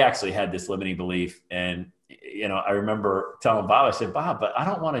 I actually had this limiting belief, and I remember telling Bob, I said, Bob, but I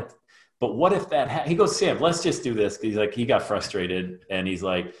don't want to. But what if that? He goes, Sam, let's just do this. He's like, he got frustrated, and he's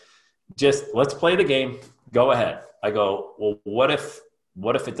like, just let's play the game. Go ahead. I go, well, what if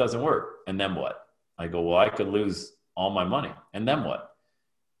it doesn't work? And then what? I go, well, I could lose all my money, and then what?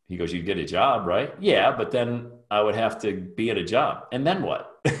 He goes, you get a job, right? Yeah, but then I would have to be at a job, and then what?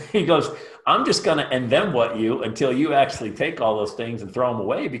 He goes, I'm just going to, and then what you, until you actually take all those things and throw them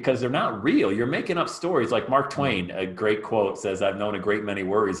away because they're not real. You're making up stories. Like Mark Twain, a great quote says, I've known a great many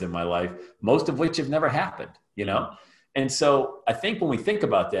worries in my life, most of which have never happened, And so I think when we think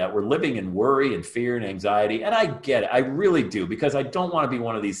about that, we're living in worry and fear and anxiety. And I get it. I really do, because I don't want to be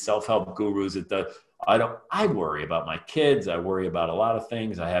one of these self-help gurus I worry about my kids. I worry about a lot of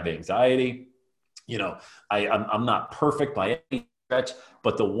things. I have anxiety. I'm not perfect by any stretch.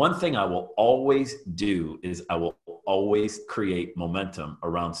 But the one thing I will always do is I will always create momentum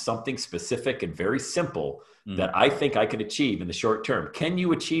around something specific and very simple that I think I can achieve in the short term. Can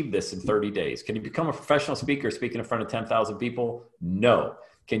you achieve this in 30 days? Can you become a professional speaker speaking in front of 10,000 people? No.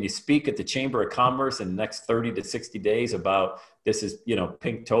 Can you speak at the Chamber of Commerce in the next 30 to 60 days about, this is,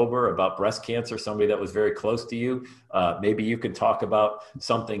 Pinktober, about breast cancer, somebody that was very close to you? Maybe you can talk about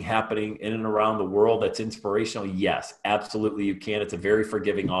something happening in and around the world that's inspirational. Yes, absolutely you can. It's a very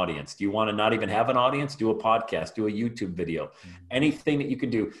forgiving audience. Do you want to not even have an audience? Do a podcast, do a YouTube video, anything that you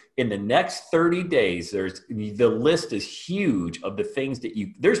can do. In the next 30 days, the list is huge of the things that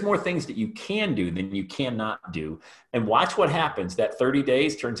there's more things that you can do than you cannot do. And watch what happens. That 30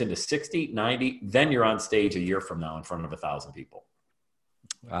 days turns into 60, 90, then you're on stage a year from now in front of 1,000 people.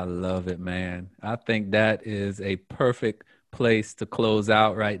 I love it, man. I think that is a perfect place to close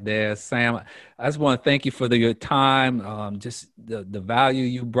out right there. Sam, I just want to thank you for your time. Just the value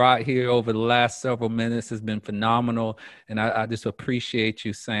you brought here over the last several minutes has been phenomenal. And I just appreciate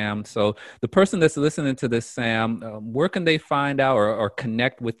you, Sam. So the person that's listening to this, Sam, where can they find out or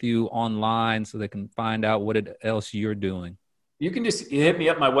connect with you online so they can find out what else you're doing? You can just hit me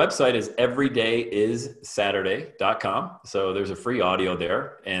up. My website is everydayissaturday.com. So there's a free audio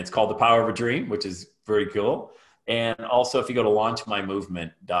there, and it's called The Power of a Dream, which is very cool. And also, if you go to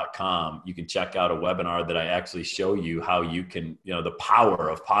launchmymovement.com, you can check out a webinar that I actually show you how you can, the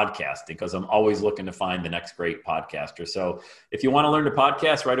power of podcasting, because I'm always looking to find the next great podcaster. So if you want to learn to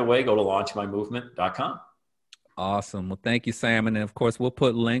podcast right away, go to launchmymovement.com. Awesome. Well, thank you, Sam. And then, of course, we'll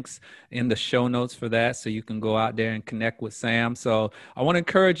put links in the show notes for that so you can go out there and connect with Sam. So I want to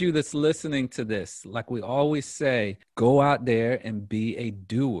encourage you that's listening to this, like we always say, go out there and be a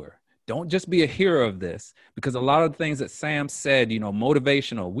doer. Don't just be a hearer of this, because a lot of the things that Sam said,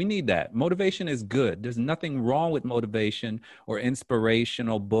 motivational, we need that. Motivation is good. There's nothing wrong with motivation or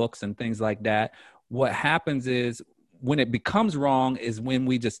inspirational books and things like that. What happens is, when it becomes wrong is when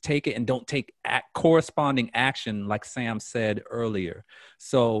we just take it and don't take corresponding action, like Sam said earlier.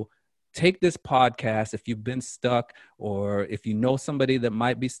 So take this podcast. If you've been stuck, or if you know somebody that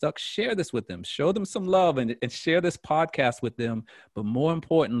might be stuck, share this with them. Show them some love and share this podcast with them. But more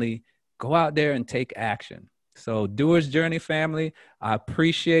importantly, go out there and take action. So Doer's Journey family, I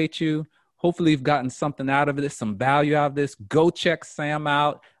appreciate you. Hopefully you've gotten something out of this, some value out of this. Go check Sam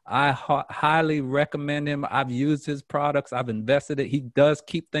out. I highly recommend him. I've used his products. I've invested it. He does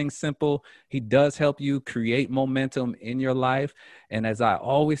keep things simple. He does help you create momentum in your life. And as I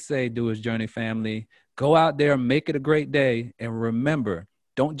always say, Doer's Journey family, go out there, make it a great day. And remember,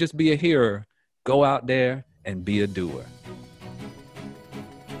 don't just be a hearer. Go out there and be a doer.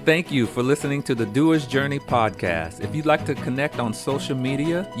 Thank you for listening to the Doer's Journey podcast. If you'd like to connect on social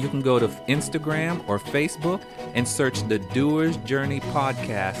media, you can go to Instagram or Facebook and search the Doer's Journey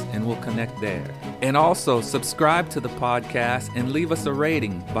podcast, and we'll connect there. And also subscribe to the podcast and leave us a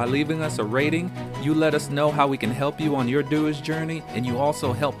rating. By leaving us a rating, you let us know how we can help you on your Doer's Journey, and you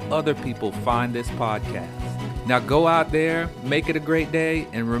also help other people find this podcast. Now go out there, make it a great day,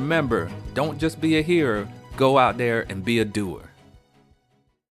 and remember, don't just be a hearer, go out there and be a doer.